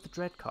heard of the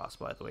Dreadcast,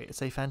 by the way?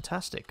 It's a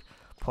fantastic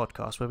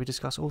podcast where we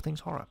discuss all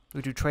things horror.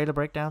 We do trailer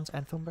breakdowns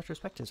and film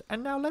retrospectives.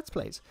 And now Let's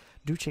Plays.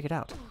 Do check it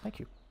out. Thank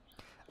you.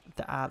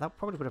 That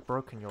probably would have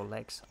broken your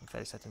legs, I'm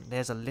fairly certain.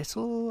 There's a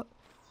little...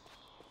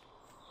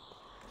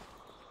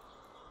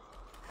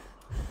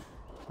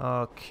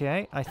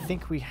 Okay, I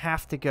think we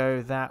have to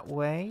go that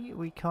way.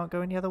 We can't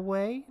go any other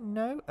way?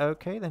 No?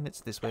 Okay, then it's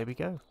this way we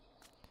go.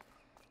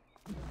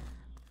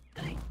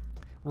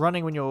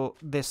 Running when you're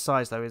this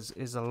size, though,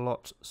 is a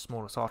lot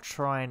smaller, so I'll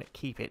try and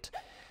keep it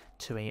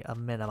to a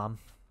minimum.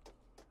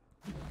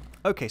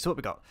 Okay, so what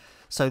we got?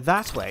 So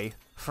that way,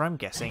 for I'm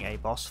guessing, a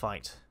boss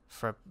fight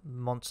for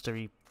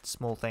monstery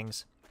small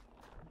things.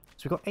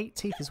 So we've got 8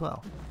 teeth as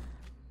well.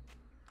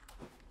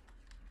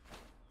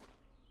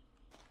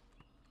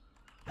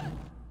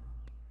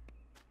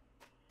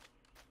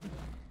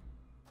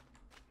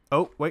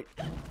 Oh, wait.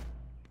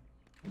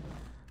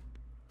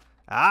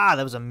 Ah,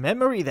 there was a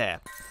memory there.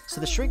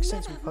 So the shrink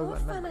sense will more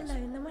fun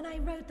alone than when I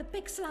rode the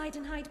big slide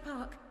in Hyde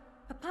Park.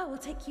 Papa will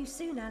take you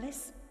soon,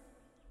 Alice.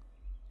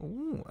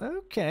 Ooh,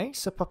 okay.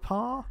 So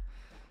Papa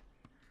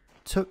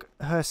took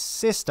her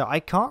sister. I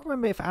can't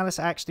remember if Alice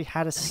actually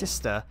had a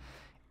sister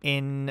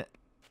in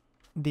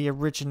the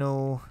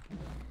original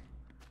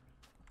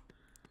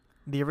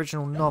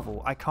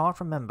novel. I can't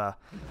remember.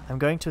 I'm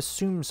going to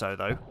assume so,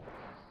 though.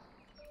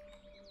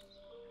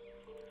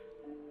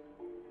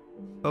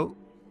 Oh.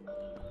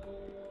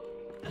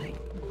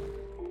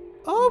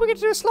 Oh, we're going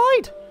to do a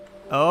slide.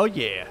 Oh,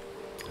 yeah.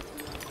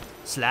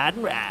 Slide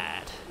and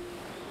ride.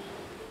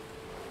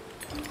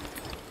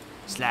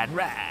 Slide and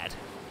ride.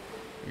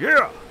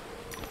 Yeah.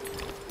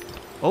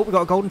 Oh, we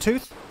got a golden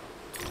tooth.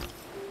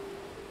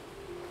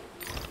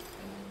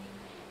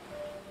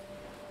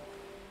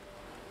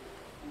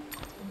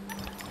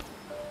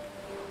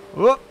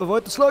 Oh,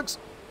 avoid the slugs.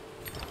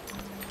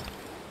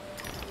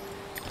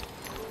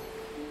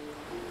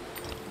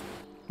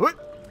 What?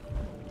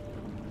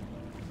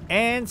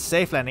 And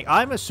safe landing.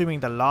 I'm assuming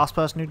the last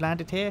person who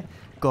landed here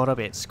got a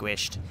bit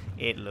squished.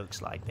 It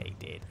looks like they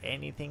did.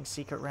 Anything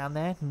secret around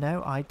there?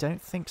 No, I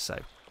don't think so.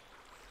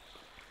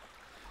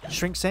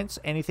 Shrink sense?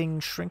 Anything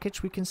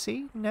shrinkage we can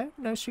see? No?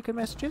 No secret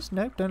messages?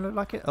 No? Don't look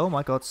like it? Oh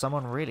my god,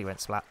 someone really went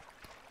splat.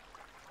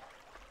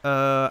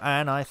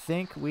 And I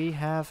think we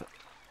have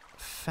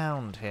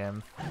found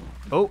him.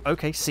 Oh,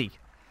 okay, C.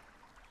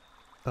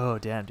 Oh,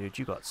 damn, dude,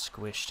 you got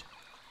squished.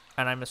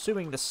 And I'm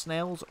assuming the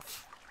snails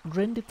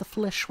rendered the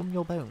flesh from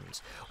your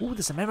bones. Oh,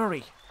 there's a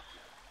memory.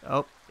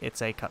 Oh,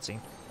 it's a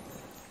cutscene.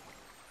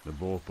 The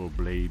Vorpal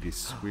blade is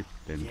swift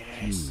and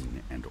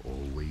keen and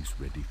always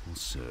ready for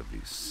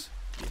service.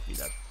 Give me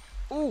that.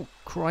 Oh,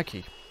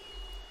 crikey.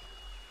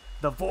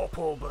 The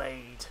Vorpal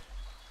blade.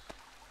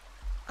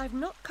 I've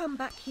not come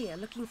back here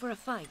looking for a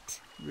fight.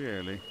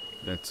 Really?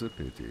 That's a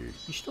pity.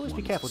 You should always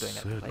be careful doing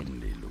that.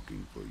 Certainly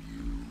looking for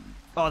you.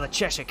 Oh, the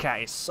Cheshire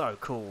Cat is so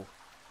cool.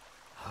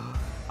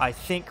 I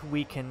think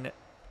we can...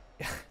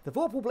 The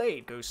Vorpal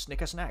blade goes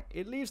snicker-snack.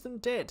 It leaves them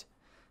dead.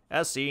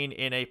 As seen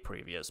in a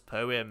previous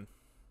poem.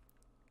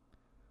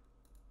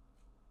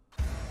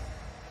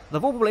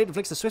 The Vorpal blade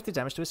inflicts the swiftest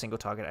damage to a single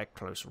target at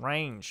close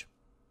range.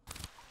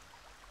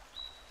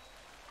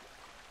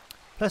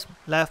 Plus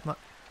left my...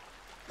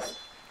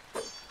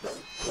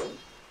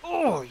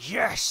 Oh,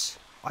 yes!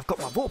 I've got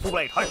my Vorpal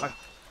blade. Hi, hi.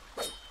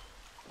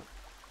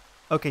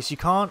 Okay, so you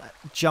can't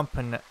jump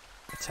and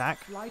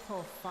attack. Flight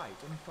or fight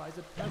implies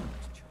a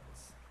permanent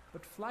choice,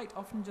 but flight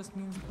often just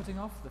means putting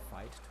off the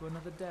fight to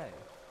another day.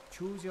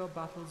 Choose your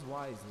battles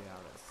wisely,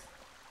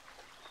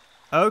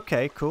 Alice.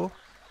 Okay, cool.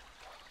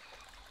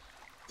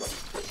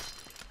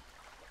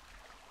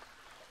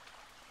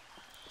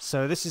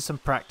 So this is some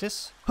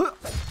practice.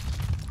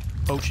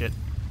 Oh shit.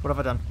 What have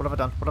I done? What have I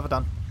done? What have I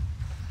done?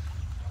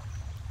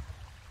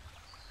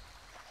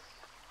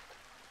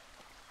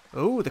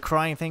 Oh, the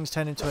crying things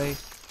turn into a...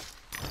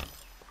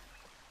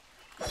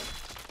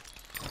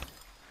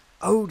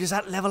 Oh, does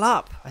that level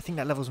up? I think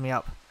that levels me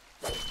up.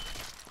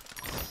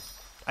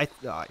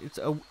 It's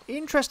an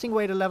interesting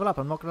way to level up,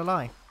 I'm not going to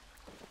lie.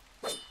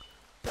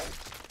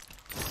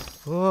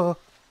 Oh,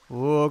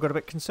 got a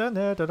bit concerned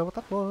there. Don't know what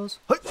that was.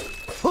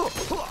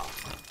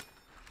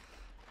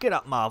 Get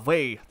up my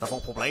way. The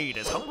Vorpal blade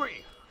is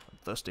hungry. I'm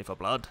thirsty for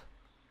blood.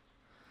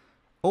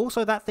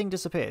 Also, that thing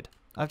disappeared.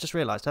 I've just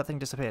realised that thing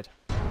disappeared.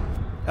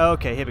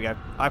 Okay, here we go.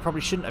 I probably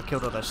shouldn't have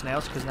killed all those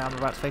snails because now I'm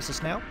about to face a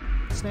snail.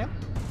 Snail?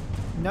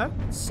 No?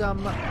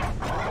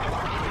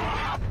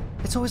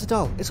 It's always a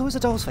doll. It's always a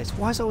doll's face.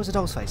 Why is it always a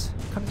doll's face?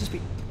 Can't it just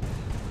be...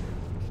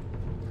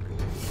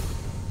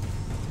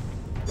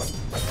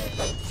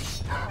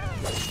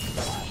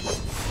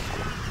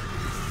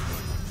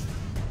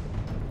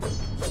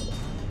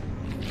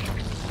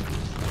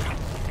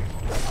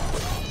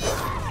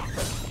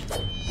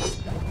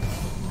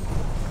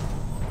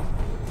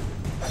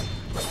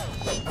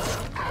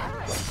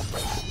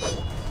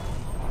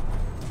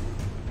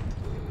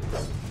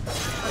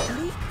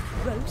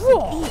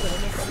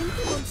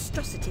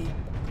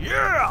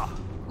 Yeah!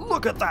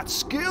 Look at that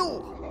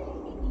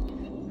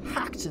skill!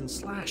 Hacked and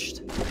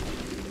slashed.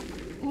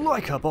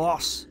 Like a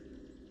boss.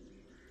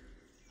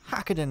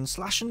 Hacked and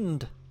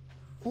slashing.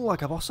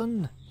 Like a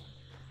bossin'.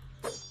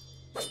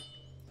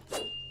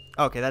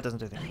 Okay, that doesn't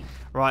do anything.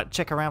 Right,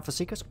 check around for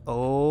secrets.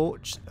 Oh,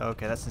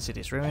 okay, that's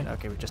Insidious Ruin.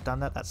 Okay, we've just done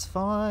that. That's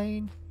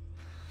fine.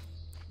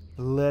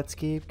 Let's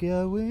keep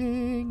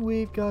going.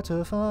 We've got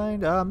to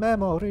find a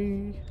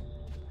memory.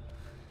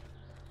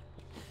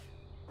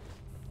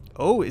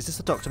 Oh, is this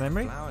a doctor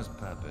memory? Flower's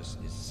purpose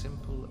is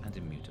simple and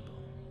immutable.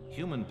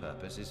 Human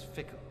purpose is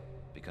fickle,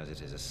 because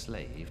it is a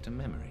slave to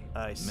memory.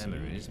 I see.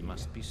 Memories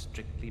must be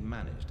strictly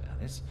managed,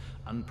 Alice.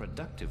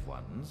 Unproductive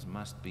ones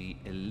must be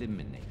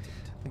eliminated.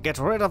 Get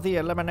rid of the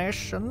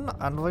elimination,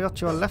 and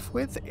what you're left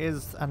with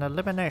is an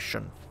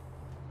elimination.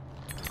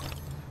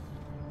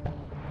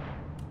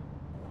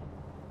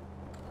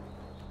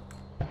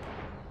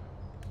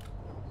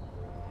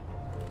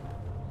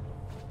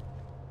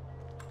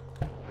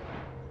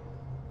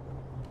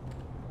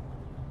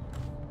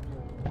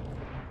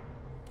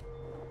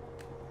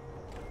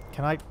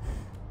 Can I...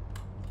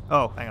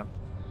 Oh, hang on.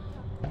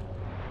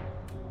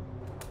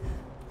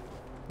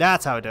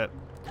 That's how I do it.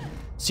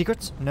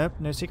 Secrets? Nope,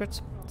 no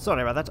secrets.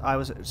 Sorry about that. I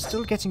was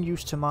still getting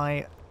used to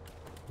my...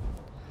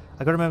 I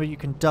gotta remember you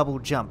can double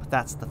jump.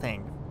 That's the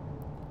thing.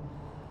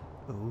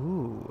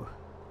 Ooh.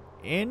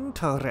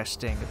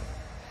 Interesting.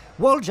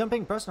 While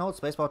jumping, press and hold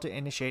spacebar to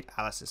initiate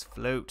Alice's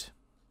float.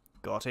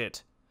 Got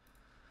it.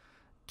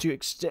 To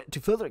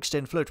further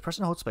extend float, press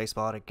and hold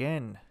spacebar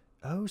again.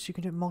 Oh, so you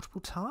can do it multiple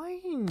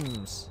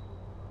times.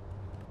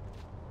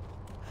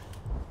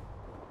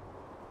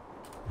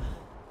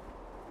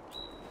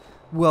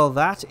 Well,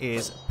 that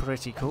is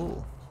pretty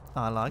cool.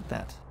 I like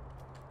that.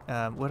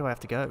 Where do I have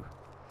to go?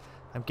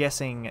 I'm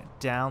guessing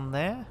down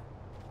there?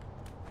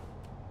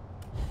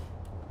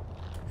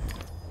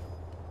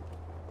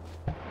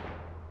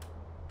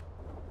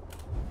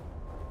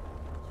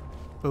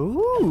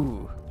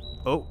 Ooh!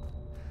 Oh!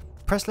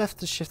 Press left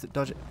to shift it,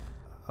 dodge it.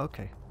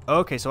 Okay.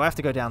 Okay, so I have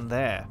to go down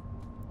there.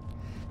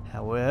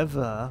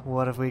 However,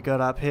 what have we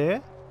got up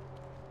here?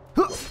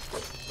 Got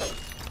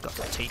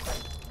some teeth.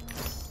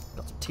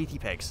 Got some teethy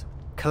pegs.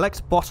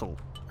 Collect bottle.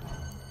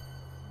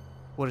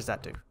 What does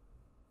that do?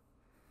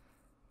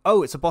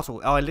 Oh, it's a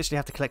bottle. Oh, I literally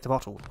have to collect a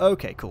bottle.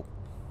 Okay, cool.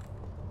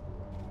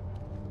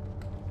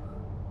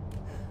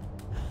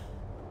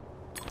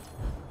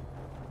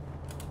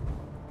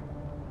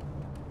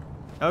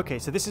 Okay,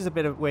 so this is a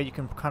bit of where you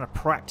can kind of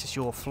practice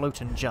your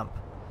float and jump.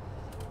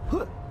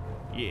 Huh.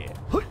 Yeah.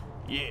 Huh.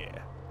 Yeah.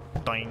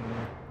 Ding.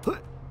 Huh.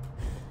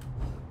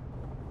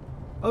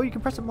 Oh, you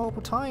can press it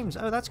multiple times.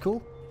 Oh, that's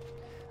cool.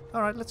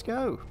 Alright, let's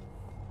go.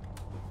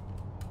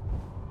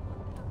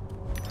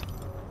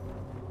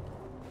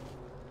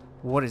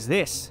 What is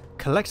this?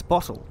 Collect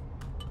bottle.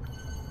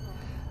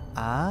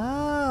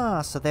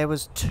 Ah, so there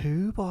was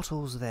 2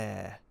 bottles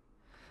there.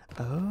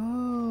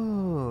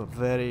 Oh,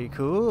 very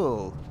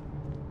cool.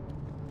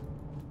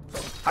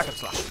 Hack and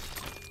slash.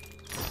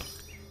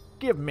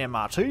 Give me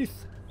my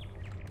teeth.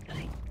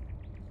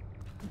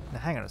 Now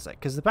hang on a sec,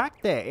 because the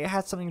back there, it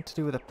had something to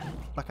do with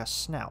like a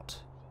snout.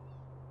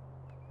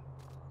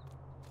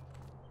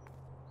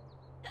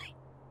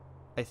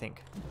 I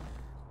think.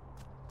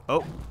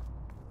 Oh.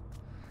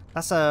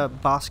 That's a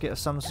basket of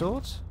some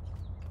sort.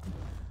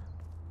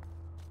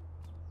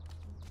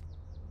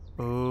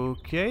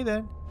 Okay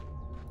then.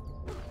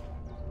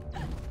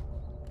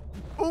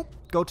 Oh,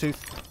 gold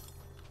tooth.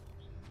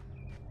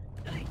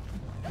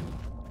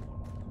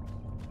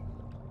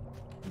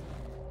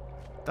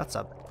 That's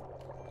a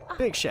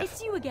big chef.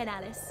 It's you again,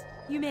 Alice.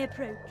 You may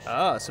approach.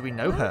 Ah, so we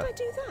know Why her. would I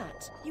do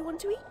that? You want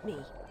to eat me?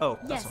 Oh,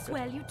 that's Yes, not good.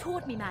 well, you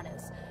taught me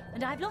manners,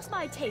 and I've lost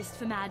my taste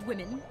for mad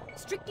women.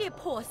 Strictly a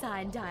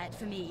porcine diet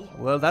for me.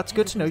 Well, that's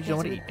good to know. You don't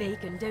want to eat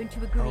bacon, don't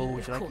you agree? Oh, would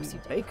of you like course to you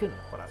eat do. bacon?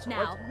 Well, that's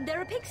Now, right.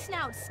 there are pig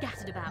snouts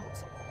scattered about.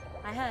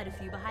 I heard a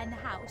few behind the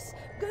house.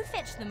 Go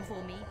fetch them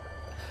for me.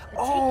 But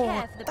Oh, take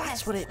care for the that's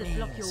pests what it that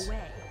block means. your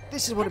way.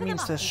 This is what it Pepper them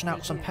means up to as schnaut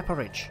they some do.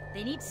 pepperage.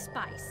 They need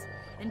spice,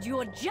 and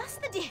you're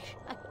just the dish,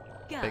 a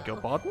girl, Beg your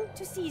pardon?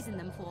 to season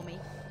them for me.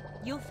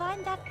 You'll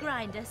find that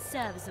grinder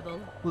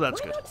serviceable. Well, that's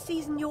Why good. not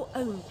season your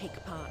own pig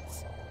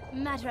parts?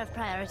 Matter of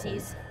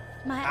priorities.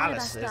 My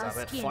Alice is alabaster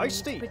a bit skin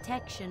feisty. needs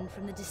protection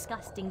from the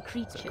disgusting a good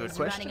creatures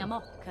question. running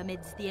amok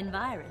amidst the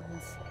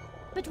environs.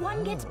 But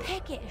one gets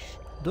peckish.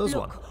 Does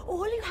Look, one?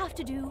 all you have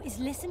to do is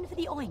listen for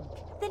the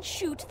oink, then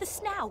shoot the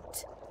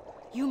snout.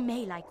 You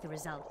may like the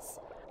results.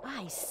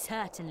 I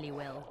certainly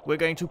will. We're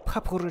going to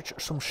pepperage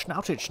some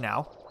snoutage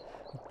now.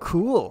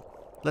 Cool.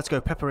 Let's go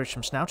pepperage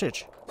some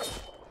snoutage.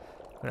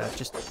 I'm gonna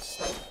just...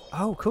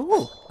 Oh,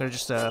 cool. I'm gonna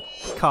just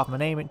carve my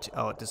name into...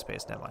 Oh, it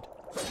disappears. Never mind.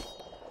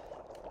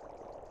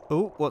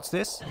 Oh, what's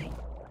this?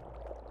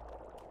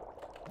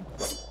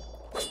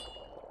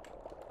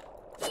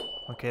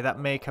 Okay, that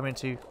may come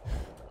into...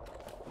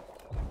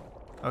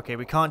 Okay,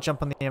 we can't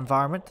jump on the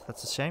environment.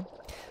 That's a shame.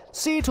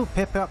 See to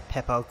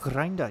pepper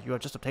grinder. You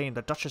have just obtained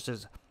the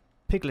Duchess's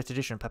Piglet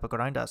Edition pepper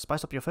grinder.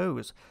 Spice up your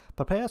foes.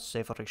 Prepare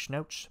savory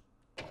snouts.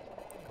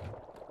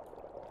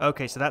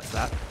 Okay, so that's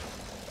that.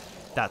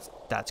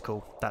 That's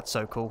cool. That's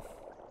so cool.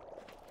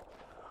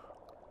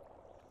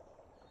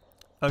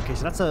 Okay,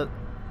 so that's a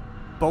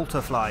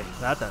bolter fly.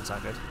 That doesn't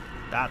sound good.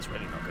 That's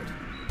really not good.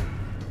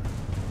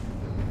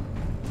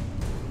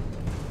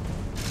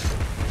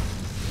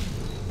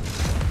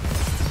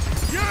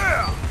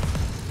 Yeah!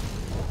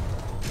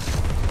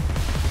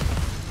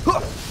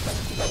 Huh!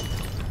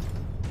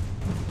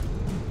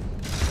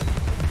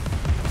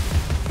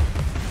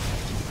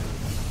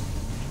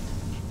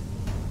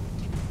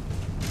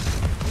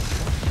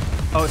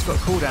 Oh, it's got a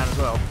cooldown as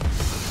well.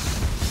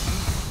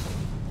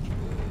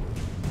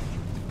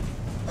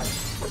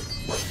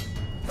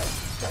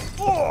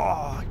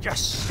 Oh,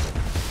 yes!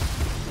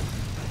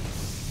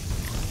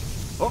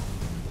 Oh!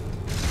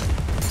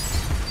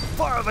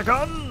 Fire the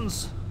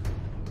guns!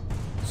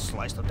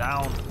 Slice them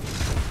down.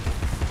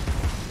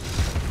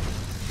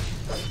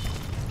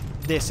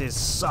 This is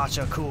such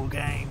a cool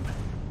game.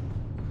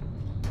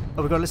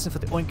 Oh, we've got to listen for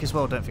the oink as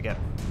well, don't forget.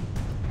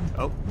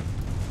 Oh.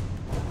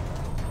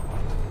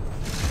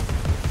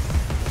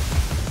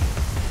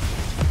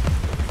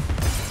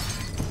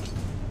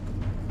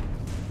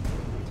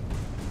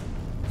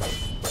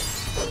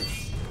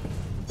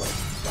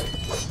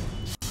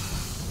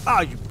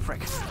 Ah, you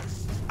prick.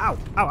 Ow,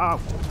 ow, ow.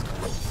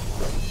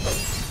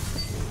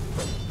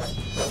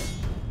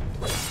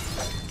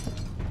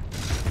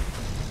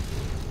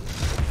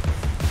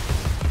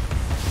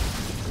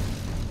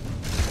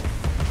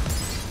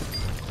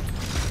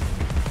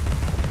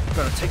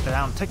 Gotta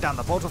take down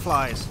the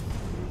butterflies.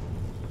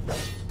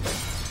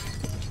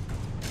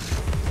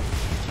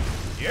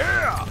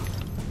 Yeah!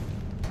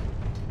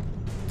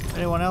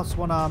 Anyone else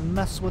wanna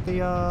mess with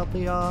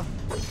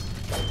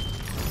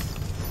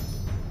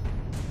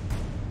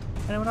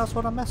Anyone else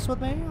wanna mess with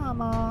me? I'm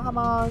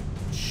a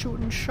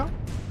shooting shot.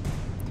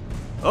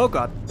 Oh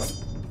god.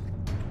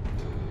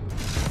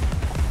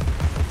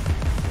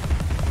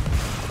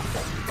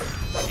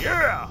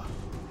 Yeah!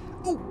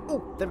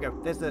 Ooh, there we go.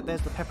 There's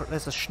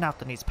the snout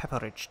that needs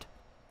pepperaged.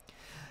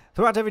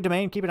 Throughout every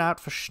domain, keep an eye out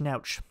for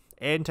snouts.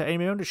 Enter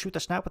enemy zone to shoot the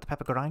snout with the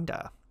pepper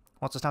grinder.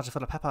 Once the snout is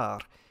full of pepper,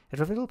 it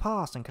reveals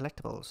past and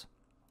collectibles.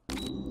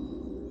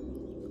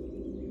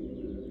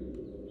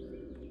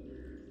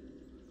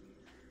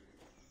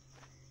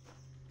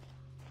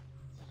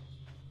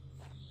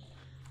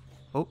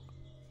 Oh.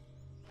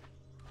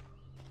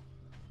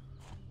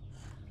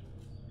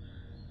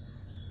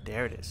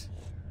 There it is.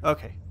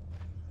 Okay.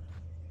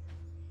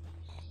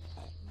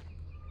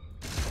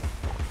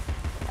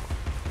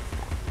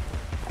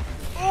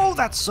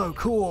 that's so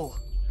cool!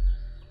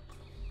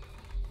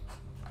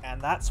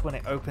 And that's when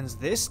it opens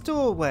this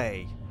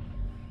doorway.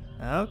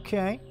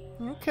 Okay,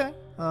 okay,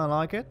 I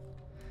like it.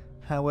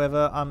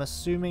 However, I'm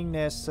assuming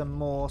there's some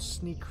more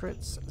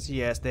secrets.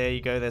 Yes, there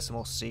you go, there's some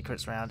more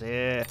secrets around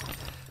here.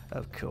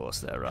 Of course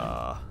there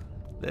are.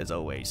 There's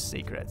always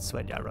secrets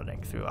when you're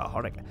running through a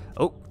horror.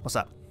 Oh, what's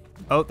that?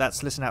 Oh,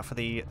 that's listen out for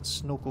the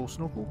snorkel.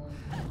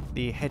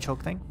 The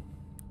hedgehog thing.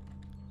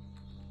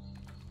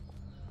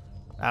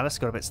 Alice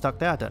got a bit stuck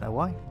there, I don't know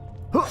why.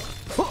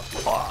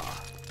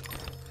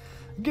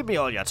 Give me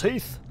all your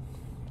teeth.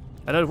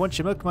 I don't want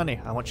your milk money,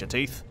 I want your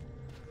teeth.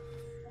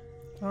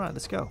 Alright,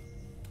 let's go.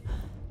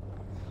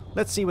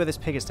 Let's see where this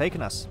pig has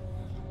taken us.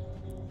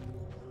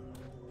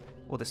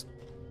 Or this...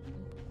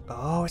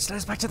 Oh, it's led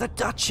us back to the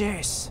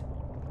Duchess!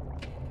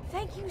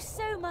 Thank you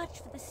so much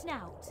for the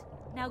snout.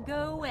 Now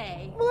go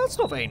away. Well, that's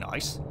not very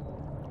nice.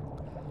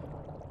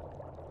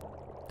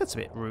 That's a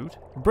bit rude.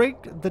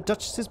 Break the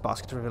Duchess's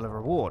basket to reveal a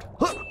reward.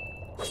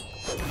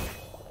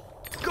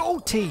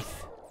 Gold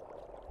teeth!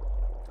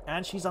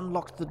 And she's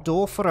unlocked the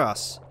door for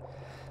us.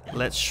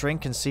 Let's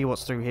shrink and see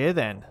what's through here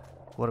then.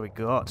 What do we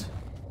got?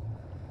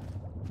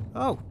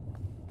 Oh.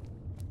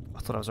 I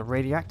thought it was a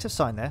radioactive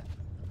sign there.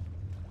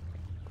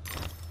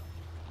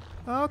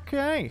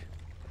 Okay.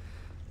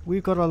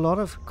 We've got a lot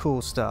of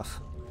cool stuff.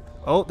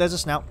 Oh, there's a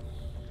snout.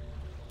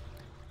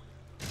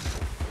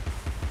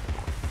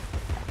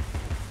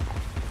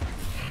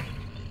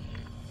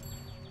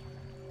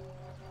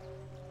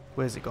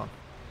 Where's it gone?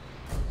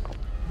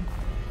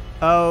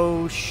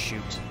 Oh,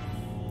 shoot.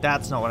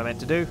 That's not what I meant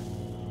to do.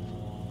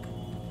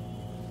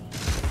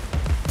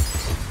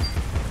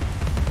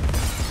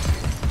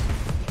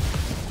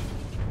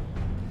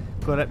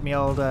 Got at me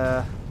old,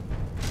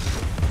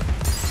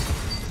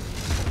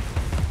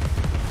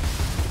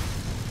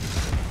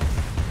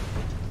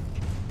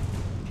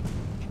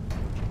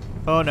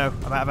 Oh no,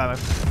 I'm out of ammo.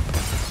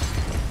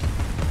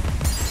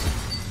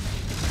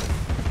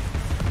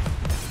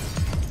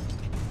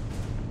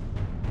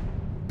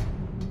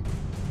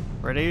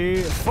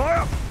 Ready,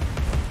 fire!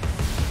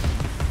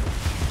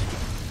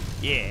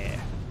 Yeah.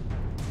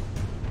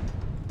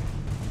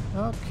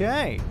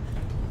 Okay.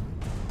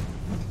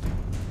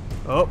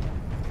 Oh.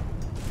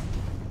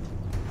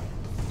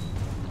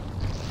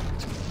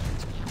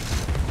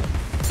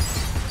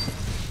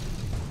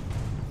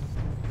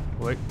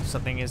 Wait,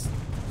 something is...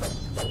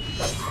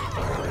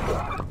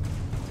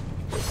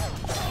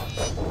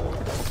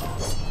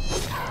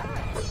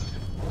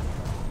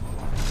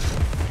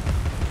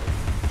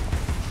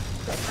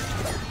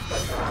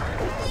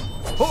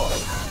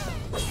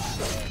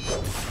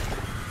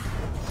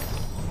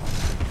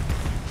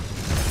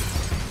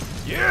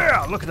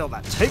 Yeah, look at all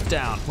that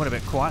takedown. Went a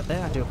bit quiet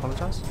there. I do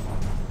apologise.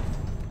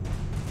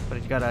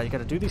 But you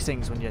gotta do these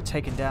things when you're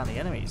taking down the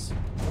enemies.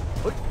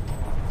 Oy.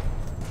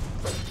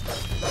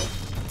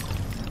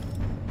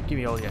 Give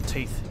me all your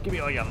teeth. Give me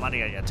all your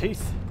money and your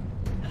teeth.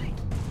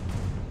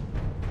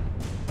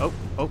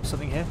 Oh,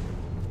 something here.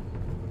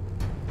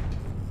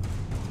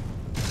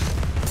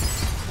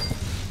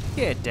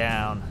 Get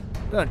down.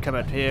 Don't come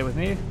up here with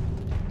me.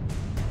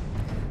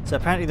 So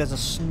apparently there's a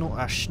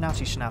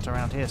snouty snout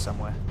around here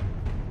somewhere.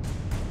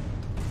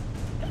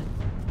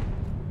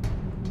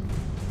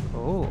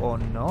 Oh, or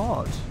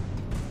not.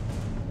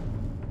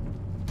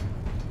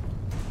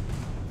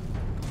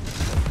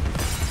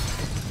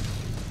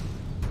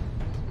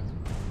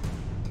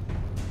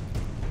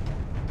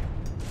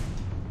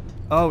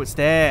 Oh, it's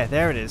there.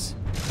 There it is.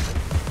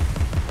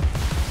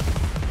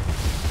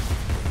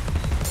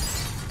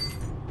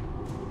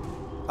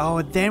 Oh,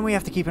 and then we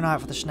have to keep an eye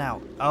out for the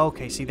snout.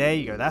 Okay, see, there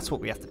you go. That's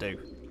what we have to do.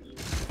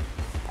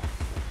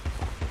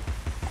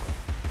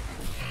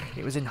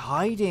 It was in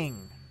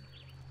hiding.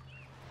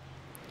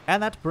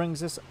 And that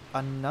brings us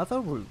another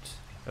route.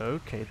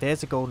 Okay,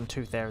 there's a golden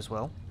tooth there as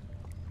well.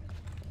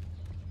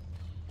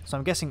 So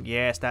I'm guessing,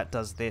 yes, that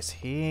does this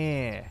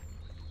here.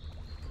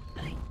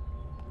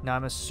 Now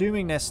I'm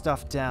assuming there's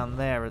stuff down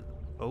there.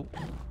 Oh.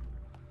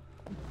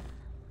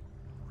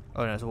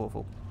 Oh no, it's a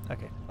waterfall.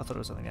 Okay, I thought it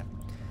was something there.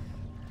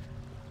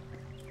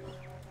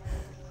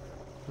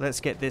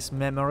 Let's get this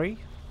memory.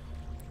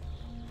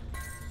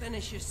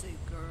 Finish your soup,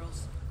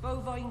 girls.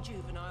 Bovine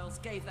juveniles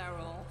gave their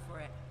all for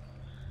it.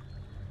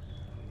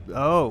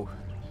 Oh.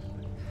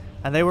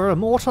 And they were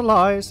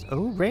immortalized.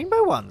 Oh,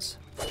 rainbow ones.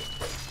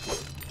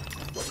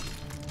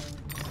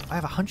 I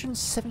have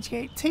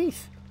 178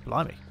 teeth.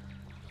 Blimey.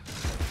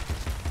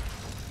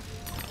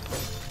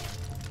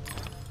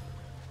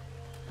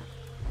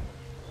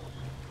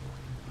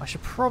 I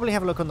should probably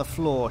have a look on the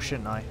floor,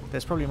 shouldn't I?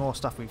 There's probably more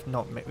stuff we've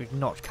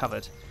not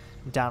covered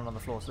down on the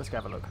floor, so let's go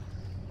have a look.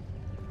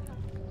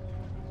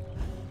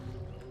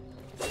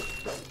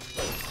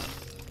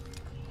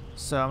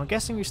 So I'm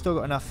guessing we've still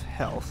got enough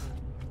health.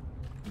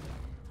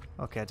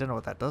 Okay, I don't know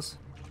what that does.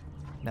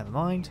 Never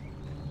mind.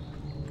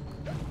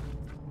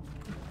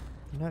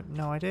 Nope,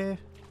 no idea.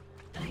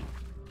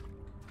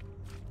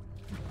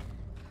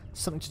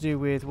 Something to do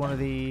with one of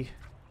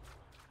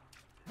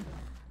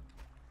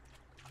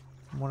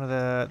One of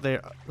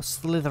the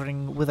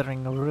slithering,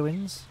 withering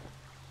ruins.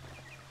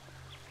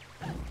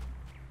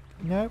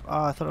 Nope.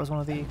 Oh, I thought it was one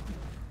of the...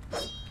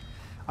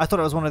 I thought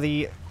it was one of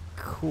the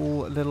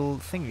cool little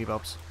thingy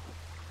bobs.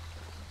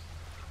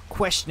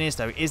 Question is,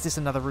 though, is this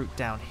another route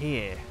down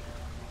here?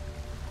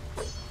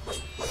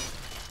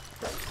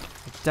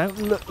 It don't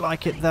look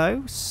like it,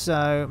 though,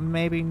 so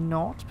maybe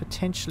not.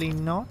 Potentially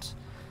not.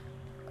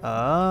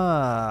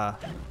 Ah.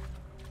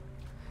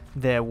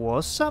 There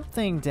was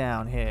something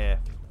down here.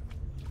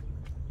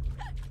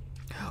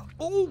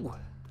 Oh!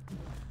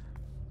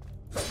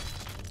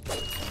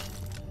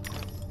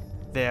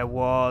 There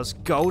was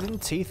golden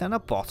teeth and a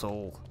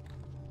bottle.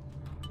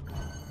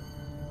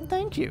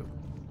 Thank you.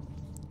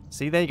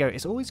 See, there you go.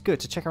 It's always good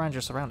to check around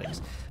your surroundings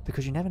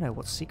because you never know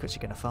what secrets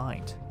you're going to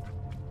find.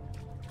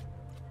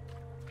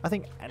 I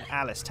think an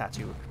Alice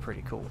tattoo would be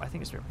pretty cool. I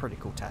think it's a pretty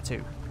cool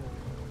tattoo.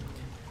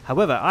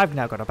 However, I've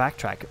now got to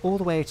backtrack all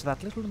the way to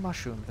that little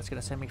mushroom that's going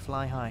to send me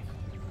fly high.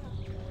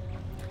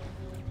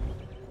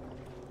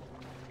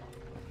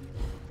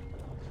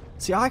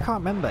 See, I can't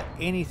remember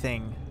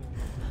anything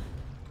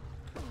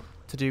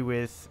to do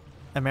with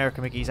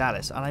American McGee's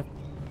Alice, and I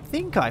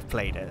think I've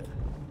played it.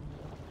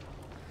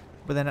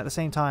 But then at the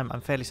same time,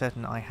 I'm fairly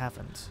certain I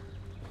haven't.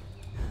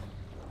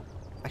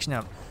 Actually, no,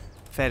 I'm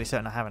fairly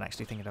certain I haven't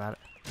actually thinking about it.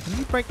 Can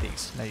you break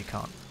these? No, you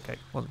can't. Okay,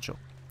 wasn't sure.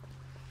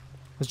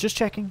 Was just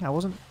checking. I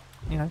wasn't,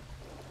 you know.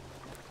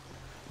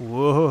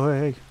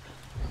 Whoa.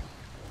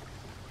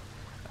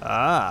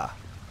 Ah.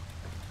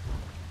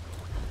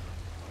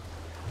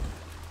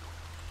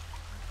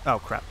 Oh,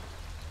 crap.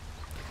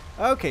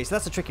 Okay, so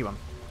that's a tricky one.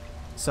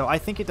 So I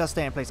think it does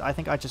stay in place. I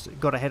think I just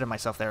got ahead of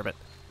myself there a bit.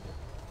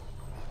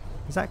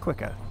 Is that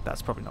quicker?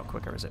 That's probably not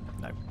quicker, is it?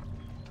 No.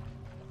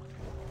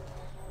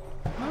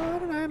 I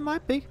don't know, it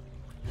might be.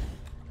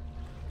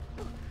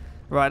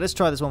 Right, let's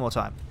try this one more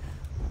time.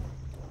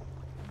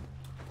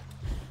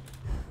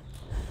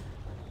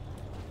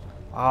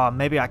 Ah,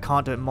 maybe I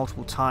can't do it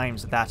multiple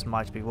times. That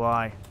might be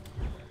why.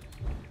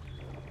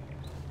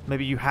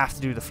 Maybe you have to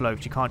do the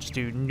float. You can't just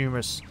do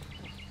numerous...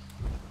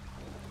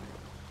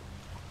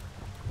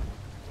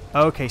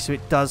 Okay, so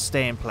it does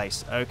stay in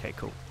place. Okay,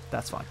 cool.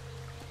 That's fine.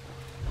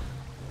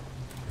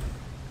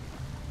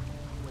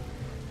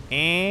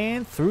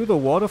 And through the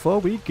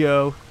waterfall we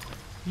go.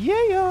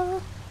 Yeah!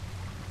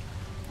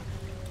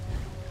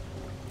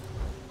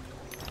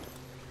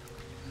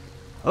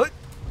 Oh.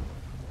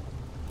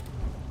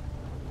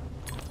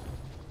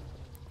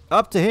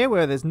 Up to here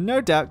where there's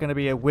no doubt going to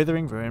be a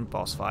Withering Ruin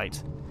boss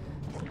fight.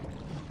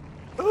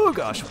 Oh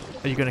gosh.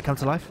 Are you going to come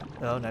to life?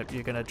 Oh no,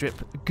 you're going to drip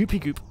goopy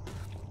goop.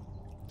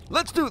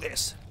 Let's do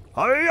this!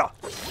 Hiya!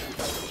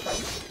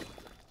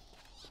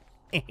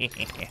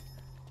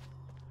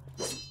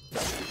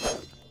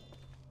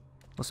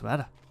 What's the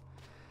matter?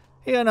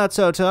 You're not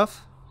so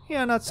tough.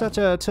 You're not such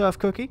a tough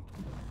cookie.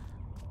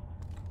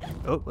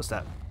 Oh, what's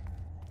that?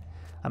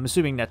 I'm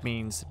assuming that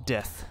means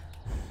death.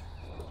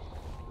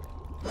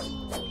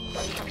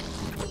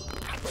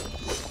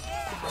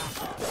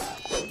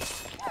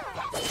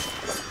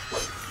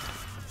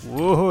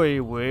 Whoa,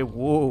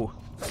 whoa.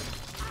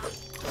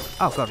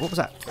 Oh god, what was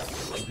that?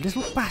 You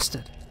little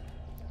bastard.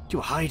 You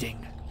were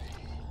hiding.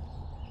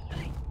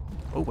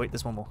 Oh wait,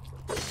 there's one more.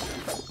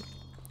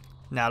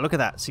 Now look at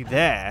that. See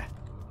there?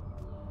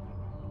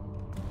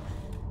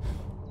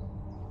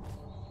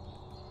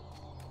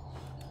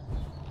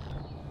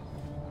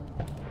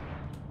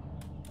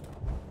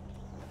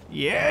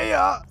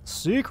 Yeah!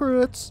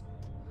 Secrets!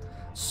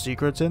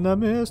 Secrets in the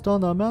mist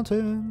on the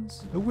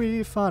mountains.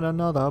 We find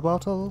another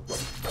bottle.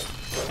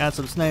 And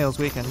some snails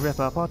we can rip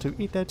apart to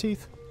eat their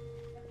teeth.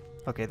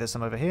 Okay, there's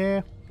some over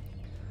here.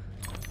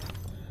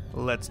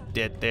 Let's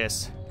get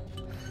this.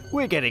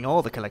 We're getting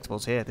all the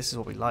collectibles here. This is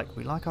what we like.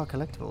 We like our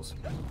collectibles.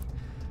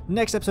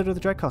 Next episode of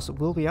the Dreadcast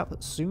will be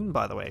up soon,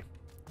 by the way.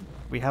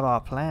 We have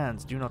our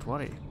plans. Do not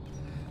worry.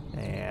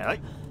 And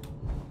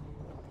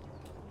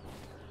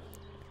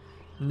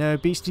no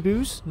beastie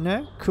boos?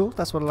 No? Cool.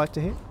 That's what I like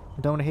to hear.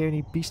 I don't want to hear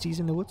any beasties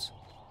in the woods.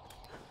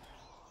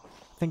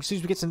 I think as soon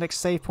as we get to the next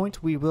save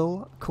point, we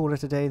will call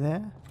it a day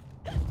there.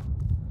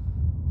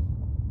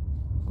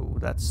 Oh,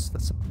 that's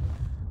a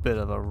bit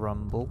of a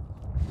rumble.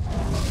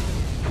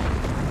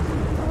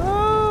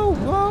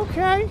 Oh,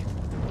 okay.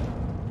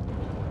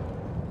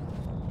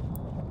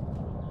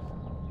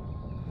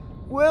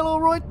 Well,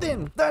 alright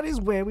then. That is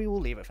where we will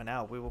leave it for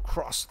now. We will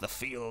cross the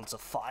fields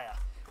of fire,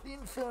 the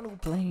infernal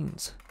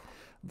plains,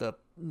 the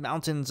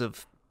mountains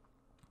of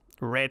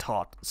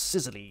red-hot,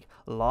 sizzly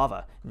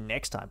lava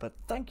next time. But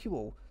thank you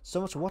all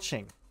so much for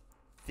watching.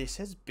 This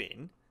has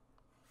been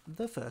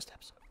the first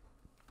episode,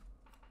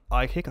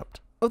 I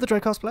hiccuped, of the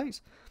Dreadcast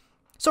Plays.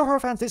 So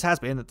horror fans, this has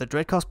been the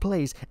Dreadcast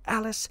Plays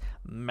Alice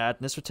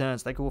Madness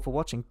Returns. Thank you all for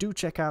watching. Do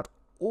check out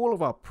all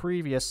of our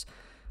previous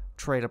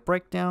trailer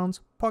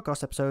breakdowns,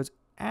 podcast episodes,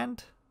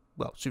 and,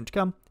 well, soon to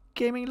come,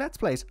 gaming Let's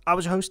Plays. I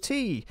was your host,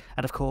 T,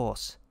 and of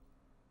course,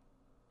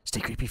 stay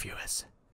creepy, viewers.